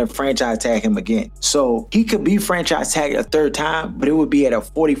from trying to franchise tag him again. So he could be franchise tagged a third time, but it would be at a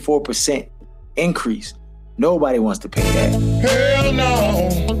 44% increase. Nobody wants to pay that. Hell no,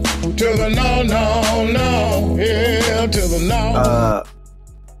 to the no. Hell to the no.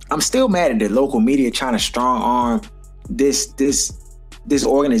 I'm still mad at the local media trying to strong arm this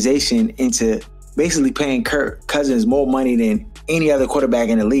organization into basically paying Kirk Cousins more money than any other quarterback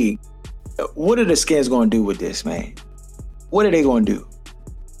in the league. What are the Skins going to do with this, man? What are they going to do?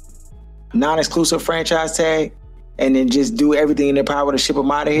 Non-exclusive franchise tag and then just do everything in their power to ship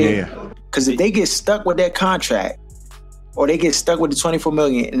them out of here? Yeah. Because if they get stuck with that contract or they get stuck with the $24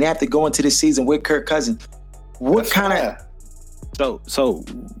 million and they have to go into the season with Kirk Cousins, what kind of... So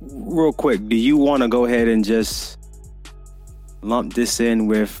real quick, do you want to go ahead and just lump this in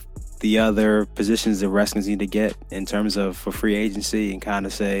with the other positions the Redskins need to get in terms of for free agency, and kind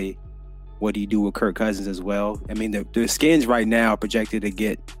of say, what do you do with Kirk Cousins as well? I mean, the Skins right now are projected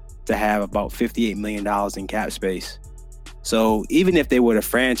to have about $58 million in cap space. So even if they were to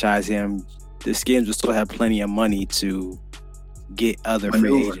franchise him, the Skins would still have plenty of money to get other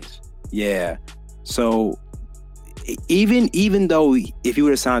free agents. Yeah. So even though if you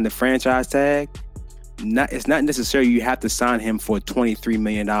would have signed the franchise tag, it's not necessarily you have to sign him for $23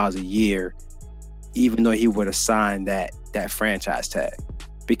 million a year, even though he would have signed that franchise tag.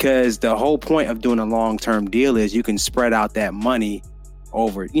 Because the whole point of doing a long-term deal is you can spread out that money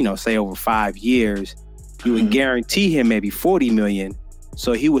over, say over 5 years. You would guarantee him maybe $40 million.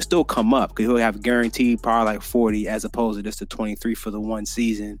 So he would still come up because he'll have guaranteed probably like 40 as opposed to just the 23 for the one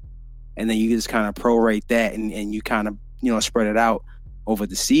season. And then you just kind of prorate that and you kind of, spread it out over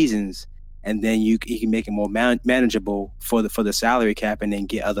the seasons. And then you can make it more manageable for the salary cap, and then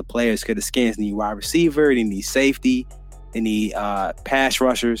get other players, because the Skins need wide receiver, they need safety, they need pass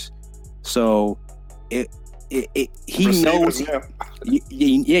rushers. So he knows,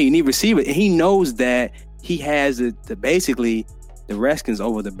 you need receiver. And he knows that he has basically the Redskins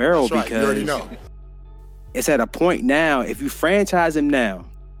over the barrel. That's because right. You already know. It's at a point now, if you franchise him now,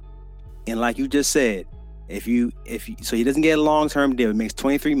 and like you just said, so he doesn't get a long-term deal, it makes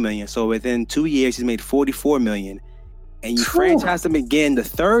 $23 million. So within 2 years, he's made $44 million. And you franchise him again the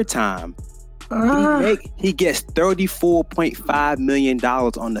third time, he gets $34.5 million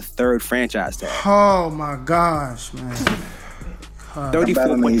on the third franchise tag. Oh my gosh, man.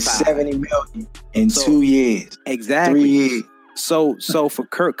 34.5. $70 million in 2 years. Exactly. 3 years. So for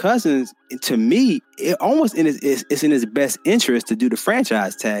Kirk Cousins, to me, it almost it's in his best interest to do the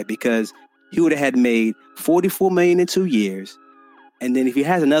franchise tag, because he would have had made $44 million in 2 years. And then if he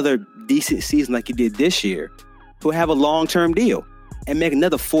has another decent season like he did this year, he'll have a long-term deal and make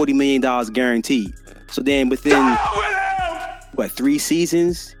another $40 million guaranteed. So then within, 3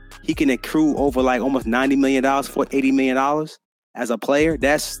 seasons, he can accrue over like almost $90 million for $80 million as a player.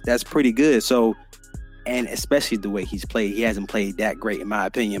 That's pretty good. So, and especially the way he's played, he hasn't played that great in my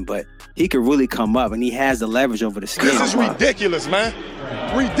opinion, but he could really come up, and he has the leverage over the Skins. This is ridiculous, man.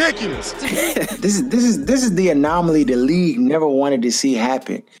 Ridiculous. This is the anomaly the league never wanted to see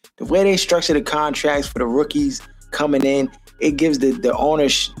happen. The way they structure the contracts for the rookies coming in, it gives the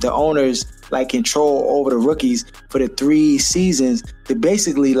owners like control over the rookies for the 3 seasons to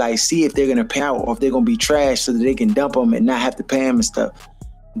basically like see if they're gonna pay out or if they're gonna be trash, so that they can dump them and not have to pay them and stuff.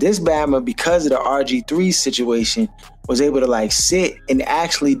 This Bama, because of the RG3 situation, was able to like sit and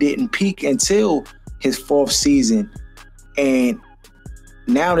actually didn't peak until his 4th season. And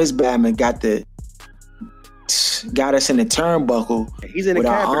now this Bama got us in the turnbuckle. He's in with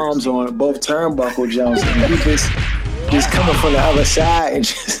our arms on both turnbuckle jumps. And he's coming from the other side and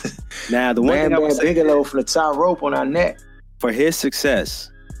just now the one thing I would say, Bigelow from the top rope on our neck. For his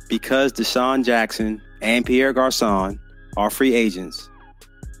success, because Deshaun Jackson and Pierre Garçon are free agents,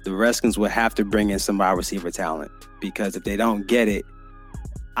 the Redskins will have to bring in some wide receiver talent, because if they don't get it,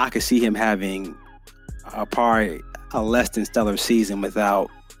 I could see him having a less than stellar season without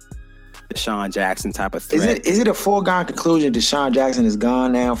Deshaun Jackson type of threat. Is it a foregone conclusion Deshaun Jackson is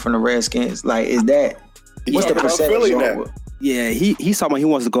gone now from the Redskins? Like, is that what's the percentage on? Yeah, he's talking about he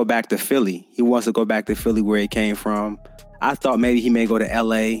wants to go back to Philly. He wants to go back to Philly where he came from. I thought maybe he may go to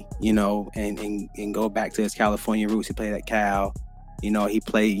LA, and go back to his California roots. He played at Cal. He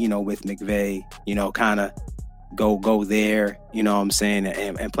played, with McVay, kind of go there, what I'm saying,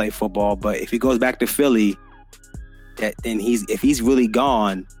 and play football. But if he goes back to Philly, if he's really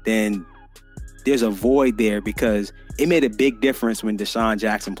gone, then there's a void there, because it made a big difference when Deshaun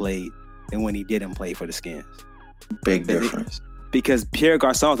Jackson played than when he didn't play for the Skins. Big difference. Because Pierre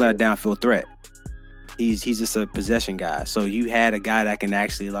Garçon's not a downfield threat. He's just a possession guy. So you had a guy that can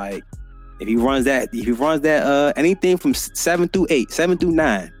actually like, if he runs that anything from 7 through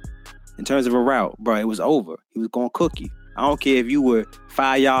 9 in terms of a route, bro, it was over. He was gonna cook you. I don't care if you were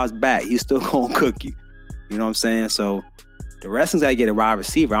 5 yards back, he's still gonna cook you. You know what I'm saying? So the Redskins gotta get a wide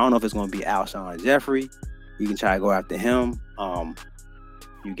receiver. I don't know if it's gonna be Alshon Jeffrey. You can try to go after him.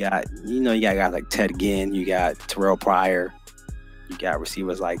 You got guys like Ted Ginn, you got Terrell Pryor, you got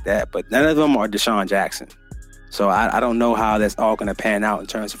receivers like that, but none of them are Deshaun Jackson. So I don't know how that's all going to pan out in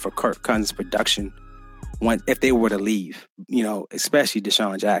terms of for Kirk Cousins' production if they were to leave, especially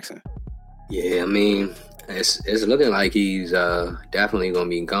Deshaun Jackson. Yeah, I mean, it's looking like he's definitely going to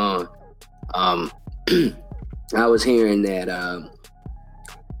be gone. I was hearing that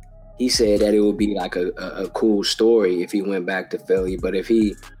he said that it would be like a cool story if he went back to Philly, but if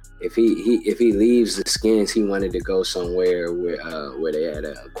he if he leaves the Skins, he wanted to go somewhere where they had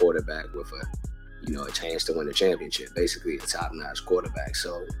a quarterback with a chance to win a championship, basically a top-notch quarterback.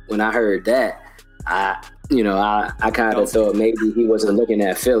 So when I heard that, I kind of thought maybe he wasn't looking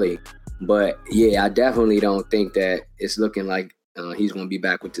at Philly. But yeah, I definitely don't think that it's looking like he's going to be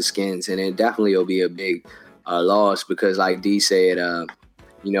back with the Skins, and it definitely will be a big loss because, like D said,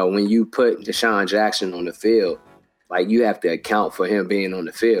 when you put Deshaun Jackson on the field, like you have to account for him being on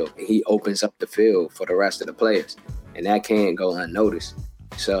the field. He opens up the field for the rest of the players, and that can't go unnoticed.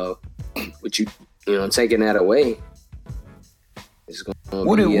 So, with taking that away, it's going to be.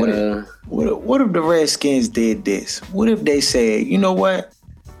 What if the Redskins did this? What if they said, you know what,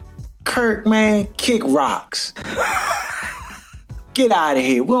 Kirk, man, kick rocks. Get out of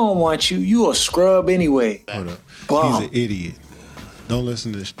here. We don't want you. You a scrub anyway. Hold up. Bum. He's an idiot. Don't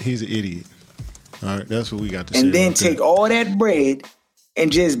listen to this. He's an idiot. All right, that's what we got to say. And then take all that bread and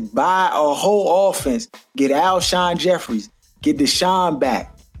just buy a whole offense. Get Alshon Jeffries. Get Deshaun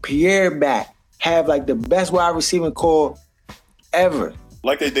back. Pierre back. Have like the best wide receiving core ever.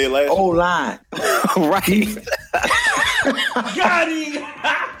 Like they did last year. O-line. Right. Got him.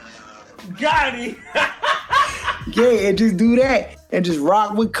 Got him. Yeah, and just do that. And just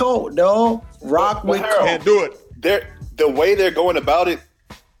rock with Colt, dog. Rock with Colt. And do it. The way they're going about it,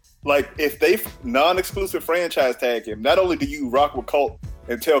 like if they non-exclusive franchise tag him, not only do you rock with Colt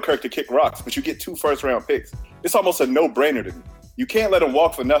and tell Kirk to kick rocks, but you get 2 first-round picks. It's almost a no-brainer to me. You can't let him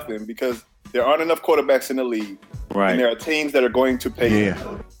walk for nothing because there aren't enough quarterbacks in the league. Right. And there are teams that are going to pay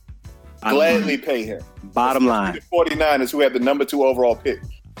him. Gladly pay him. Bottom line. The 49ers who have the number 2 overall pick.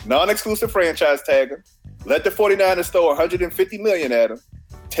 Non-exclusive franchise tag him. Let the 49ers throw $150 million at him.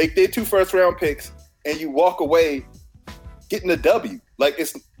 Take their 2 first-round picks, and you walk away getting a W. Like,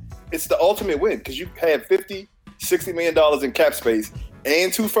 it's the ultimate win because you had $50, $60 million in cap space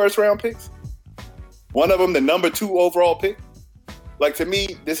and 2 first-round picks. One of them, the number 2 overall pick. Like, to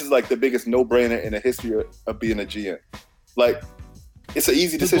me, this is like the biggest no-brainer in the history of being a GM. Like, it's an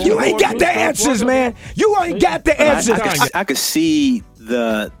easy decision. You ain't got the answers, man. You ain't got the answers. I could see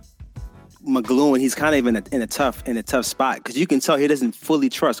the McGloin. He's kind of in a tough spot because you can tell he doesn't fully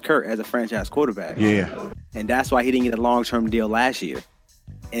trust Kirk as a franchise quarterback. Yeah, and that's why he didn't get a long-term deal last year.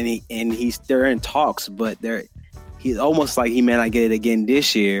 And they're in talks, but he's almost like he may not get it again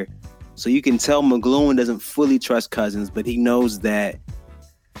this year. So you can tell McGloin doesn't fully trust Cousins, but he knows that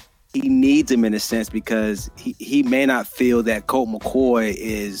he needs him in a sense because he may not feel that Colt McCoy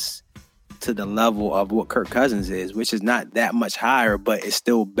is to the level of what Kirk Cousins is, which is not that much higher, but it's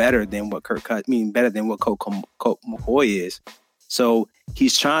still better than what better than what Colt McCoy is. So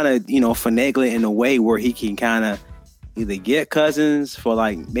he's trying to, finagle it in a way where he can kind of either get Cousins for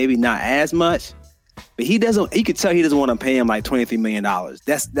like maybe not as much, but he could tell he doesn't want to pay him like $23 million.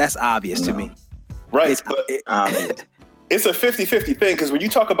 That's obvious to me. Right. It's a 50-50 thing because when you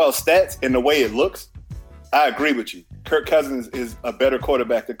talk about stats and the way it looks, I agree with you. Kirk Cousins is a better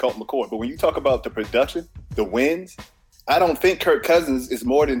quarterback than Colt McCoy. But when you talk about the production, the wins, I don't think Kirk Cousins is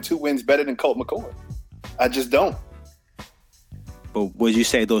more than 2 wins better than Colt McCoy. I just don't. But would you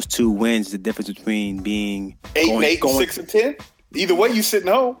say those 2 wins, the difference between being 8-8, 6-10? Either way, you sitting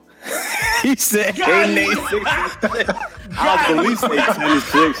home. He said 8-8, 6-10. I was at least say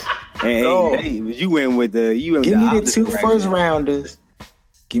 10-6. Hey, you went with the Give me the 2 first rounders.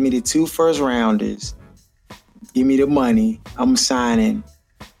 Give me the 2 first rounders. Give me the money. I'm signing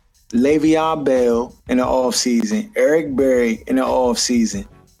Le'Veon Bell in the offseason, Eric Berry in the offseason.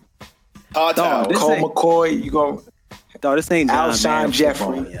 Colt McCoy, you go. No, this ain't Alshon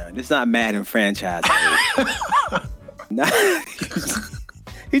Jeffrey. This not Madden franchise.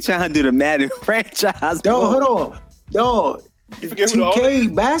 He trying to do the Madden franchise. Hold on.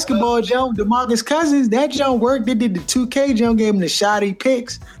 2K basketball jump, DeMarcus Cousins, that jump worked. They did the 2K jump, gave him the shoddy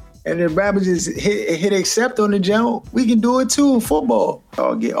picks, and the Rabbits just hit accept on the jump. We can do it too in football.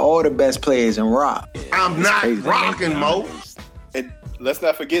 I'll get all the best players and rock. I'm not rocking, Mo. And let's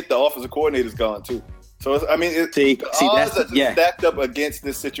not forget the offensive coordinator's gone too. So the odds are just stacked up against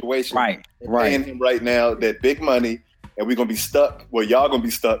this situation. Right. Paying him right now that big money, and we're gonna be stuck. Well, y'all gonna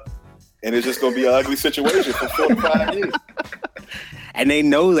be stuck. And it's just going to be an ugly situation for 4 to 5 years. And they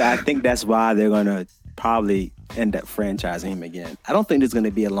know that. I think that's why they're going to probably end up franchising him again. I don't think there's going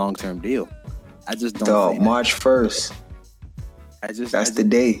to be a long-term deal. I just don't think March 1st. That's the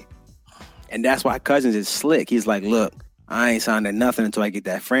day. And that's why Cousins is slick. He's like, look, I ain't signing nothing until I get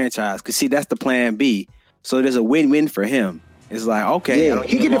that franchise. Because, see, that's the plan B. So there's a win-win for him. It's like, okay. Yeah,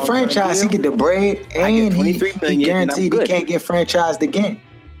 he get the franchise, he get the bread, and he guaranteed he can't get franchised again.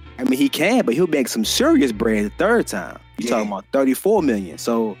 I mean, he can, but he'll make some serious bread the third time. You're talking about $34 million.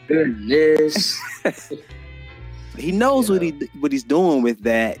 So goodness. He knows what he's doing with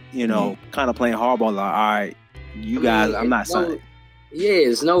that, kind of playing hardball. Like, all right, you guys, I'm not signing. Yeah,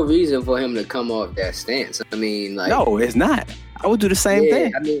 there's no reason for him to come off that stance. I mean, like, no, it's not. I would do the same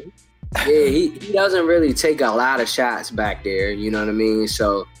thing. I mean, he doesn't really take a lot of shots back there. You know what I mean?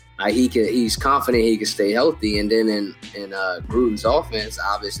 So he's confident he can stay healthy. And then in Gruden's offense,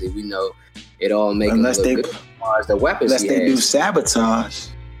 obviously we know it all makes him look good as far as the weapons. Unless they do sabotage.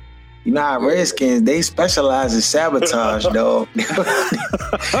 You know how Redskins, they specialize in sabotage, dog. They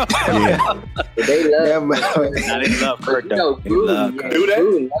love Kurt, though. Do they?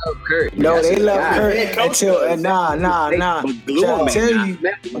 Love Kurt. No, they love Kurt until nah. I tell you,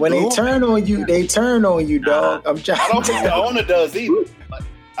 when they turn on you, dog. I'm trying. I don't think the owner does either.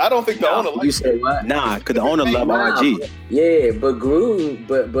 I don't think the owner likes. You said what? Nah, because the owner love RG. Yeah, but Gruden,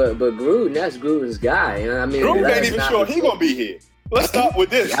 but Gruden, that's Gruden's guy. You know what I mean? Gruden ain't even sure he gonna be here. Let's start with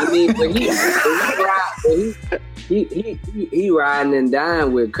this. I mean, but he riding and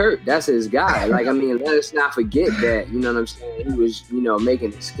dying with Kurt. That's his guy. Like, I mean, let us not forget that. You know what I'm saying? He was,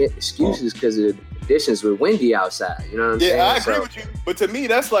 making excuses because of the conditions with windy outside. You know what I'm saying? Yeah, I agree with you. But to me,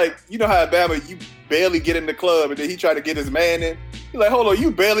 that's like, you know how at Bama, you barely get in the club and then he tried to get his man in. He's like, hold on,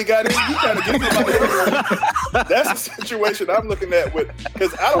 you barely got in. You trying to get somebody else. That's the situation I'm looking at with,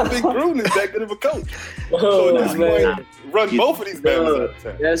 because I don't think Gruden is that good of a coach. So at this point, run both of these Bamas at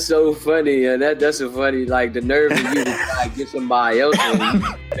the time. That's so funny. That's so funny. Like the nerve of you to try to get somebody else and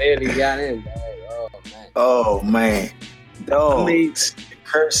you barely got in. Oh man.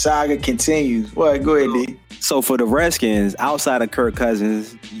 Kurt saga continues. What? Go ahead, D. So for the Redskins, outside of Kirk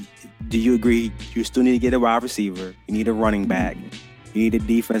Cousins, do you agree you still need to get a wide receiver? You need a running back. You need a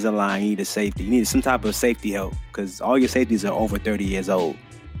defensive line. You need a safety. You need some type of safety help because all your safeties are over 30 years old.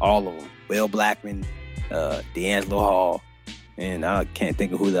 All of them. Will Blackman, D'Angelo Hall, and I can't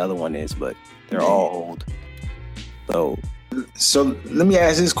think of who the other one is, but they're all old. So let me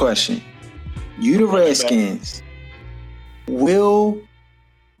ask this question. You the Redskins, will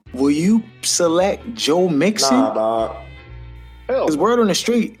you select Joe Mixon? Nah, dog. Because word on the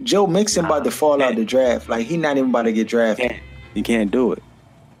street, Joe Mixon about to fall out the draft. Like, he not even about to get drafted. You can't do it.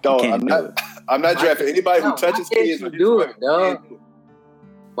 Dog, I'm not drafting anybody who touches kids. Do it, dog.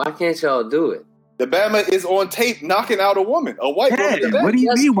 Why can't y'all do it? The Bama is on tape knocking out a woman, a white woman. What do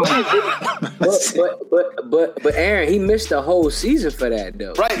you mean? But Aaron, he missed the whole season for that,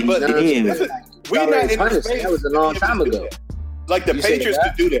 though. Right, but we're not in the space. That was a long time ago. Like the Patriots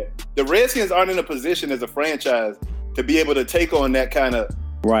could do that. The Redskins aren't in a position as a franchise to be able to take on that kind of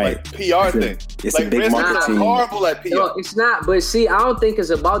PR thing. It's a big market team. Horrible at PR. No, it's not. But see, I don't think it's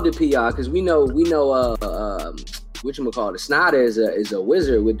about the PR because we know. Whatchamacallit, Snyder is a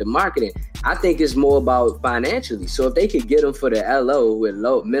wizard with the marketing. I think it's more about financially. So if they could get him for the LO with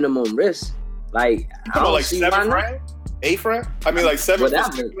low minimum risk, like you talking about like 7 grand, 8 grand? I mean, like 7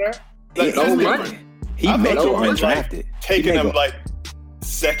 grand. Like no money. He may go undrafted. Taking him like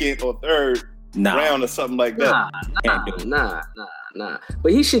second or third round or something like that. Nah.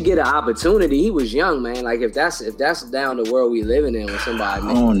 But he should get an opportunity. He was young, man. Like if that's down the world we living in with somebody.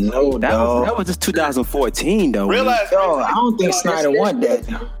 Oh no, that was just 2014 though. Realize, I don't think Snyder want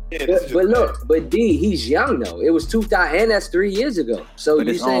that. But D, he's young though. It was 2000, and that's 3 years ago. So but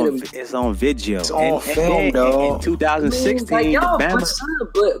you saying it's on video. It's on film, though. In 2016,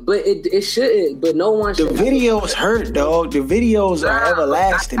 but it shouldn't. But no one. The videos hurt, dog. The videos are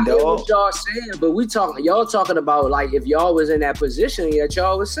everlasting, dog. What y'all saying? But y'all talking about like if y'all was in that position that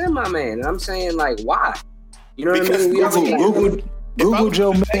y'all would send my man, and I'm saying like why? You know what I mean? Google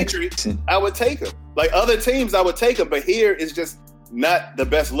Joe Mixon. I would take him. Like other teams, I would take him. But here is just not the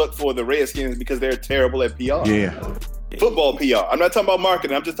best look for the Redskins because they're terrible at PR. Yeah. Football PR. I'm not talking about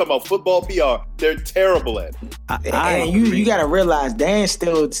marketing. I'm just talking about football PR. They're terrible at it. And you got to realize Dan's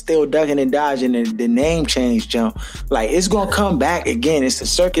still ducking and dodging the name change jump. Like, it's going to come back again. It's a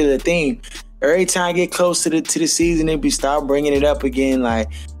circular theme. Every time I get close to the season, they start bringing it up again. Like,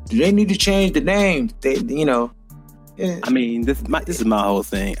 do they need to change the name? I mean, this is my whole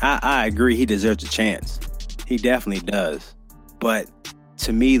thing. I agree he deserves a chance. He definitely does. But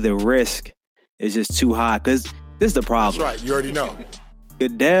to me, the risk is just too high because this is the problem. That's right. You already know.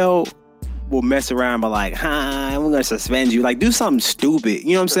 Goodell will mess around by like, we're going to suspend you. Like, do something stupid.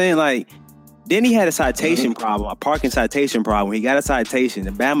 You know what I'm saying? Like, then he had a citation problem, a parking citation problem. He got a citation.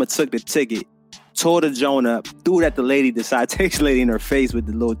 The Bama took the ticket, tore the joint up, threw it at the citation lady in her face with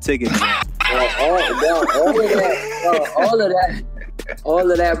the little ticket.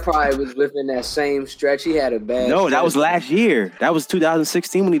 All of that probably was within that same stretch. He had a bad. No, that was last year. That was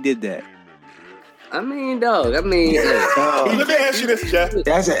 2016 when he did that. I mean, dog. I mean, let me ask you this, Jeff.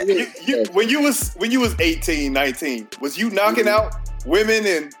 That's it. When you was 18, 19, was you knocking out women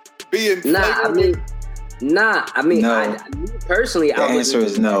and being I mean, no. Personally, the answer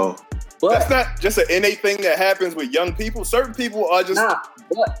is no. But that's not just an innate thing that happens with young people. Certain people are just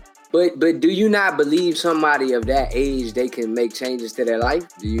But do you not believe somebody of that age, they can make changes to their life?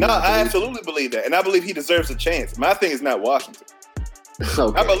 I absolutely believe that, and I believe he deserves a chance. My thing is not Washington.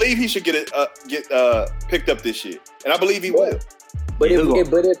 Okay. I believe he should get picked up this year, and I believe he will. But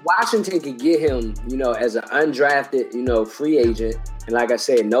if Washington could get him, as an undrafted, free agent, and like I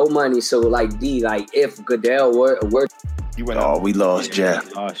said, no money. So like if Goodell were we lost Jeff.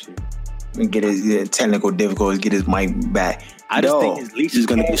 We lost you. And get his technical difficulties, get his mic back. I just think his leash is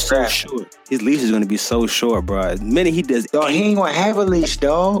going to be so short. His leash is going to be so short, bro. The minute he does, he ain't going to have a leash,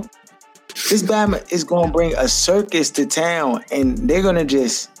 dog. This Batman is going to bring a circus to town, and they're going to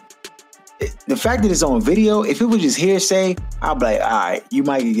just. The fact that it's on video, if it was just hearsay, I'd be like, all right, you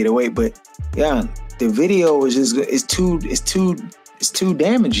might get away. But yeah, the video is just it's too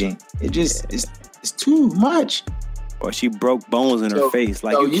damaging. It's too much. Or she broke bones in her face.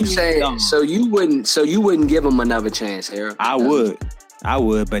 Like so you wouldn't give him another chance, Harold? I would,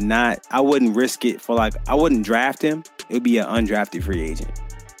 but not. I wouldn't risk it for I wouldn't draft him. It would be an undrafted free agent.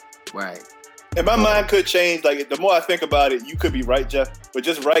 Right. And my mind could change. Like the more I think about it, you could be right, Jeff. But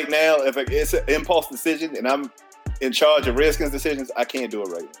just right now, if it's an impulse decision and I'm in charge of Redskins decisions, I can't do it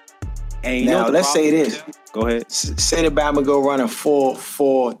right now. And now let's say this. Go ahead. Say the Bama go run a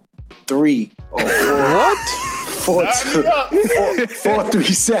 4-4-3 or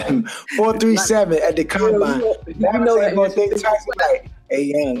 4-3-7 at the combine. Hey,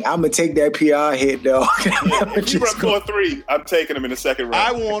 Young, I'm gonna take that PR hit, dog. If you run 4-3, I'm taking him in the second round.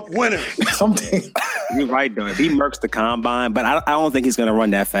 I want winners. You're right, though. If he murks the combine, but I don't think he's gonna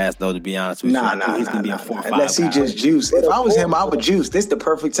run that fast, though. To be honest with you, he's gonna be a 4-5. Unless he just juice. If I was him, I would juice. This is the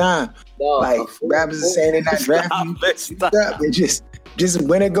perfect time. Rappers are saying they're not drafting. Just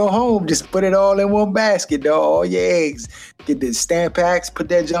win and go home. Just put it all in one basket, dog. All your eggs. Get the stand packs. Put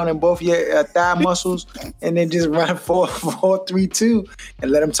that joint in both your thigh muscles, and then just run 4-3-2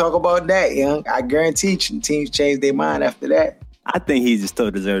 and let them talk about that, Young. I guarantee teams change their mind after that. I think he still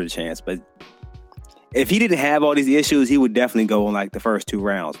deserves a chance, but if he didn't have all these issues, he would definitely go in the first 2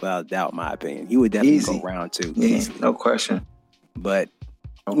 rounds, without a doubt, in my opinion. He would definitely go round 2. Yeah, no question. But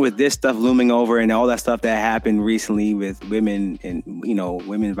with this stuff looming over and all that stuff that happened recently with women and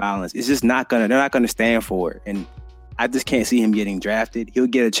women violence, it's just they're not gonna stand for it. And I just can't see him getting drafted. He'll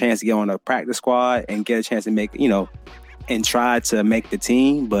get a chance to get on a practice squad and get a chance to make and try to make the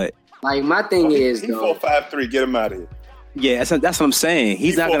team. But my thing is, he's 4-5-3. Get him out of here. Yeah, that's what I'm saying.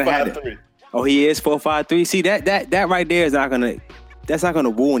 He's not gonna have it. Oh, he is 4-5-3. See that right there is not gonna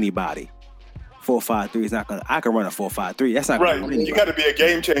woo anybody. 4-5-3 is not gonna. I can run a 4-5-3. That's not right. Gonna win you got to be a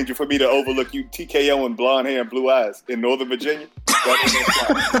game changer for me to overlook you, TKO and blonde hair and blue eyes in Northern Virginia.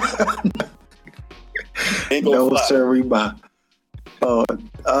 No, sir, Reba.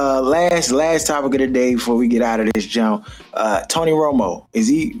 Last topic of the day before we get out of this, John. Tony Romo,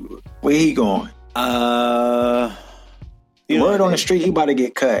 where he going? Word on the street, he about to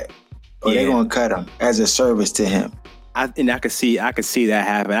get cut. Or they're gonna cut him as a service to him. I could see that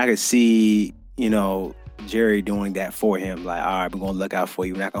happen. I could see, Jerry doing that for him. Like, all right, we're gonna look out for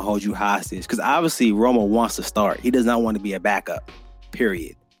you. We're not gonna hold you hostage. Because obviously Romo wants to start. He does not want to be a backup.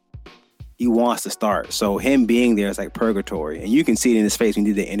 Period. He wants to start. So him being there is like purgatory. And you can see it in his face when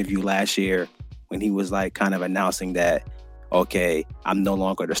he did the interview last year when he was kind of announcing that, okay, I'm no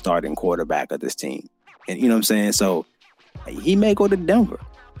longer the starting quarterback of this team. And you know what I'm saying? So he may go to Denver.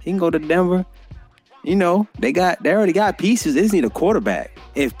 He can go to Denver. They already got pieces. They just need a quarterback.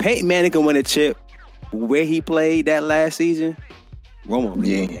 If Peyton Manning can win a chip where he played that last season, Romo can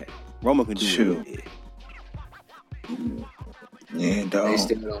do that. Romo can do what he did. Yeah, dog. They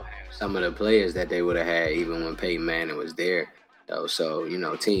still don't have some of the players that they would have had even when Peyton Manning was there, though. So,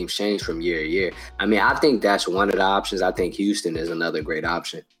 teams change from year to year. I mean, I think that's one of the options. I think Houston is another great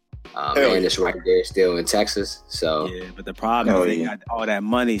option. And it's right there still in Texas. So yeah, but the problem is they got all that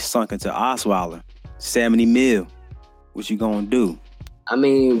money sunk into Osweiler. $70 million. What you gonna do? I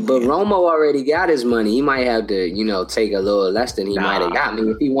mean, but Romo already got his money. He might have to, take a little less than he might have got. I mean,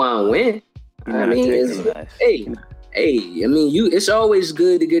 if he want to win, it's always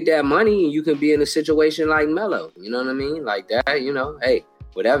good to get that money, and you can be in a situation like Melo. You know what I mean? Like that.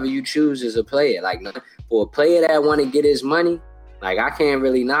 Whatever you choose as a player. Like for a player that want to get his money, I can't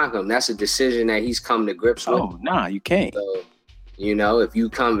really knock him. That's a decision that he's come to grips with. Oh, nah, you can't. So, if you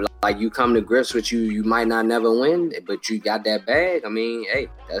come to grips with you might not never win, but you got that bag. I mean, hey,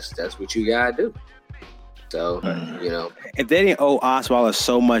 that's what you gotta do. So, you know. If they didn't owe Osweiler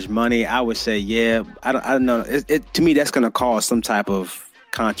so much money, I would say, yeah. I don't know. To me, that's going to cause some type of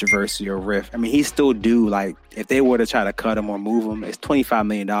controversy or rift. I mean, he still due, like, if they were to try to cut him or move him, it's $25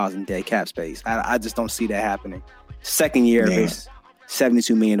 million in dead cap space. I just don't see that happening. Second year of his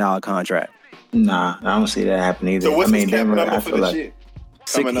 $72 million contract. Nah, I don't see that happening either. So what's his cap Denver, number I for feel this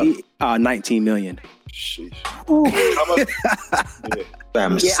like year? $19 million. Sheesh.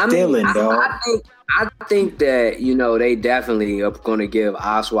 I'm stealing, dog. I think that, you know, they definitely are going to give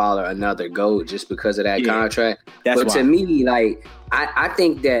Osweiler another go just because of that contract. But to me, like, I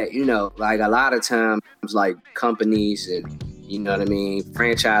think that, you know, like a lot of times, like companies and, you know what I mean,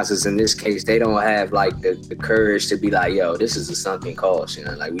 franchises in this case, they don't have like the courage to be like, yo, this is a something cost, you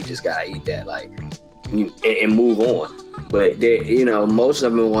know, like we just got to eat that, like, and move on. But they, you know, most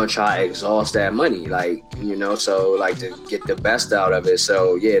of them want to try to exhaust that money, like, you know, so like to get the best out of it.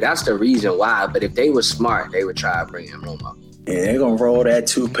 So yeah, that's the reason why. But if they were smart, they would try to bring him up. Yeah, they're gonna roll that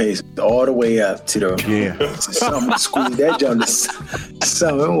toothpaste all the way up to the something, squeeze that junk to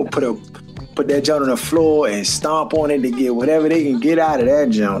something. They're gonna put that junk on the floor and stomp on it to get whatever they can get out of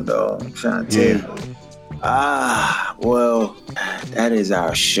that junk, dog. I'm trying to tell you. Well, that is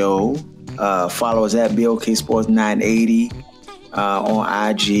our show. Follow us at BOK Sports 980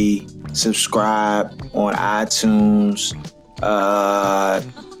 on IG. Subscribe on iTunes.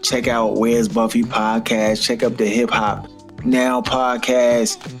 Check out Where's Buffy podcast. Check out the Hip Hop Now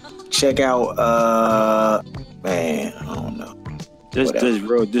podcast. Check out man, I don't know. Just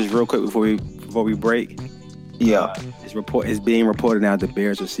real quick before we break. Yeah. It's being reported now the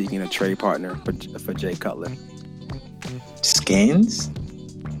Bears are seeking a trade partner for Jay Cutler. Skins?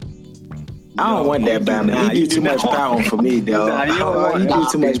 I don't want that Batman. He do too much power for me, dog. He do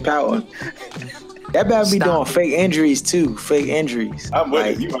too much power. That Batman be doing fake injuries too. Fake injuries. I'm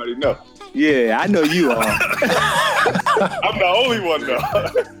with you. You already know. Yeah, I know you are. I'm the only one though.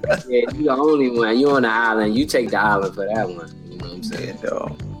 Yeah, you the only one. You on the island. You take the island for that one. You know what I'm saying? Yeah,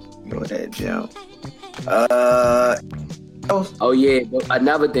 dog. You know that jump. Oh yeah,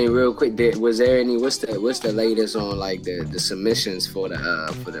 another thing, real quick. Was there any? What's the latest on like the submissions for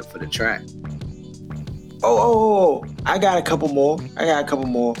the track? Oh, I got a couple more.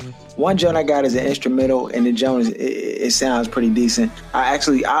 One joint I got is an instrumental, and the joint it sounds pretty decent.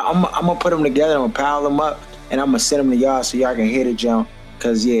 I'm gonna put them together. I'm gonna pile them up, and I'm gonna send them to y'all so y'all can hear the joint.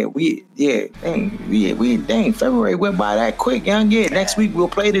 Cause February went by that quick, young. Yeah, next week we'll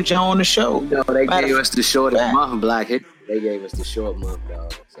play the joint on the show. No, they gave us the shortest month, Black Hit. They gave us the short month,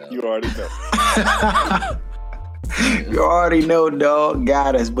 dog. So. You already know. You already know, dog.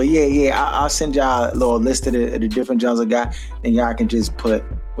 Got us. But I'll send y'all a little list of the different jobs I got, and y'all can just put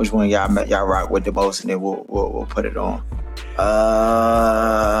which one y'all rock with the most, and then we'll put it on.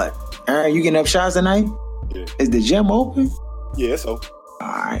 Aaron, you getting up shots tonight? Yeah. Is the gym open? Yeah, it's open. All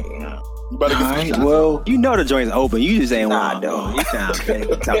right. You better get some shots. Well, you know the joint's open. You just ain't dog. You trying to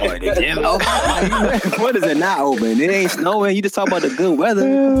talk about the gym open. What is it not open? It ain't snowing. You just talk about the good weather.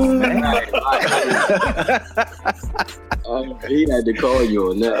 Come on, man. He had to call you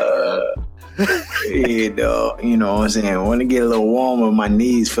on that. Yeah, dog. You know what I'm saying? When it get a little warmer, my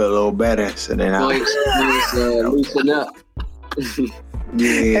knees feel a little better. So then loosen up. Yeah,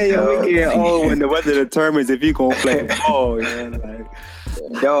 hey, yo, we get old when the weather determines if you gonna play ball, man.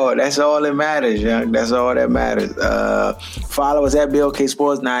 Dog, that's all that matters, young. That's all that matters. Follow us at BOK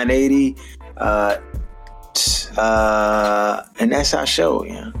Sports 980. And that's our show,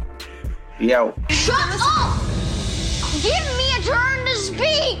 young. We out. Shut up! Give me a turn to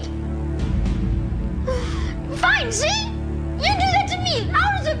speak! Fine, see? You do that to me.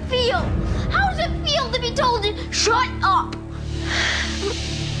 How does it feel? How does it feel to be told to shut up?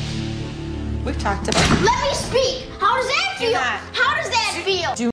 We've talked about. Let me speak. How does that feel? How does that feel?